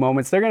in big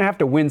moments. They're going to have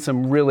to win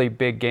some really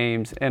big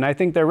games. And I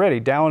think they're ready.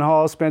 Dallin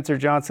Hall, Spencer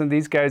Johnson,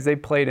 these guys, they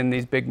played in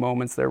these big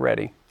moments. They're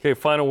ready. Okay,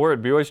 final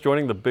word. BYU's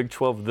joining the Big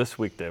 12 this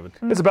week, David.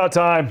 It's about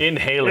time.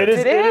 Inhale it.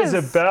 It is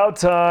about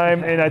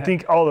time. And I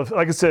think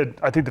like I said,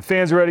 I think the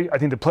fans are ready. I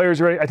think the players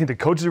are ready. I think the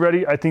coaches are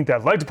ready. I think the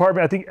athletic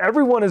department, I think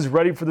everyone is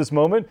ready for this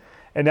moment.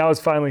 And now it's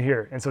finally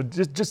here. And so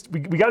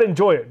we got to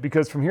enjoy it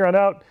because from here on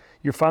out,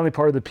 you're finally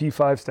part of the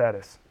P5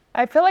 status.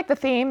 I feel like the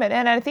theme,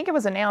 and I think it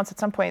was announced at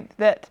some point,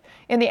 that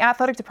in the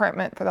athletic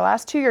department for the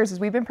last 2 years as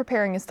we've been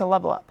preparing is to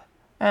level up.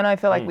 And I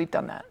feel like we've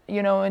done that,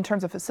 in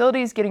terms of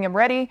facilities, getting them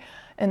ready,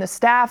 and the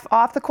staff,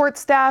 off the court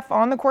staff,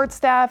 on the court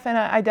staff, and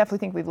I definitely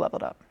think we've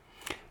leveled up.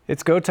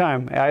 It's go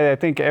time. I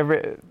think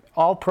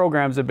all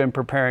programs have been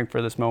preparing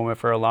for this moment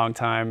for a long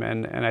time,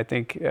 and I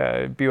think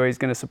BYU is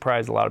going to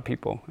surprise a lot of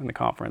people in the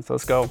conference.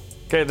 Let's go.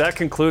 Okay, that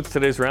concludes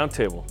today's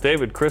roundtable.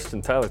 David,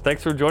 Kristen, Tyler,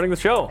 thanks for joining the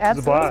show.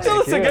 Absolutely. It's a blast.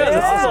 Let's do this again.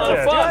 This is a lot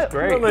of fun.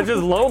 Great. It's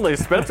just lonely.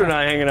 Spencer and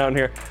I hanging out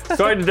here.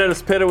 Sorry to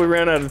Dennis Pitta, we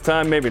ran out of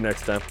time. Maybe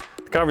next time.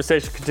 The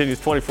conversation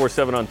continues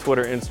 24/7 on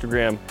Twitter,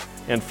 Instagram,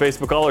 and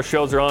Facebook. All our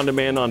shows are on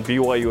demand on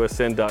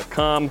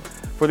BYUSN.com.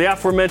 For the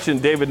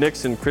aforementioned David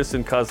Nixon,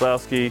 Kristen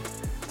Kozlowski,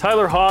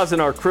 Tyler Haws,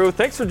 and our crew,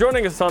 thanks for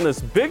joining us on this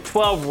Big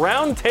 12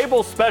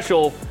 Roundtable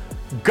special.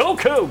 Go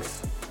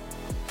Cougs!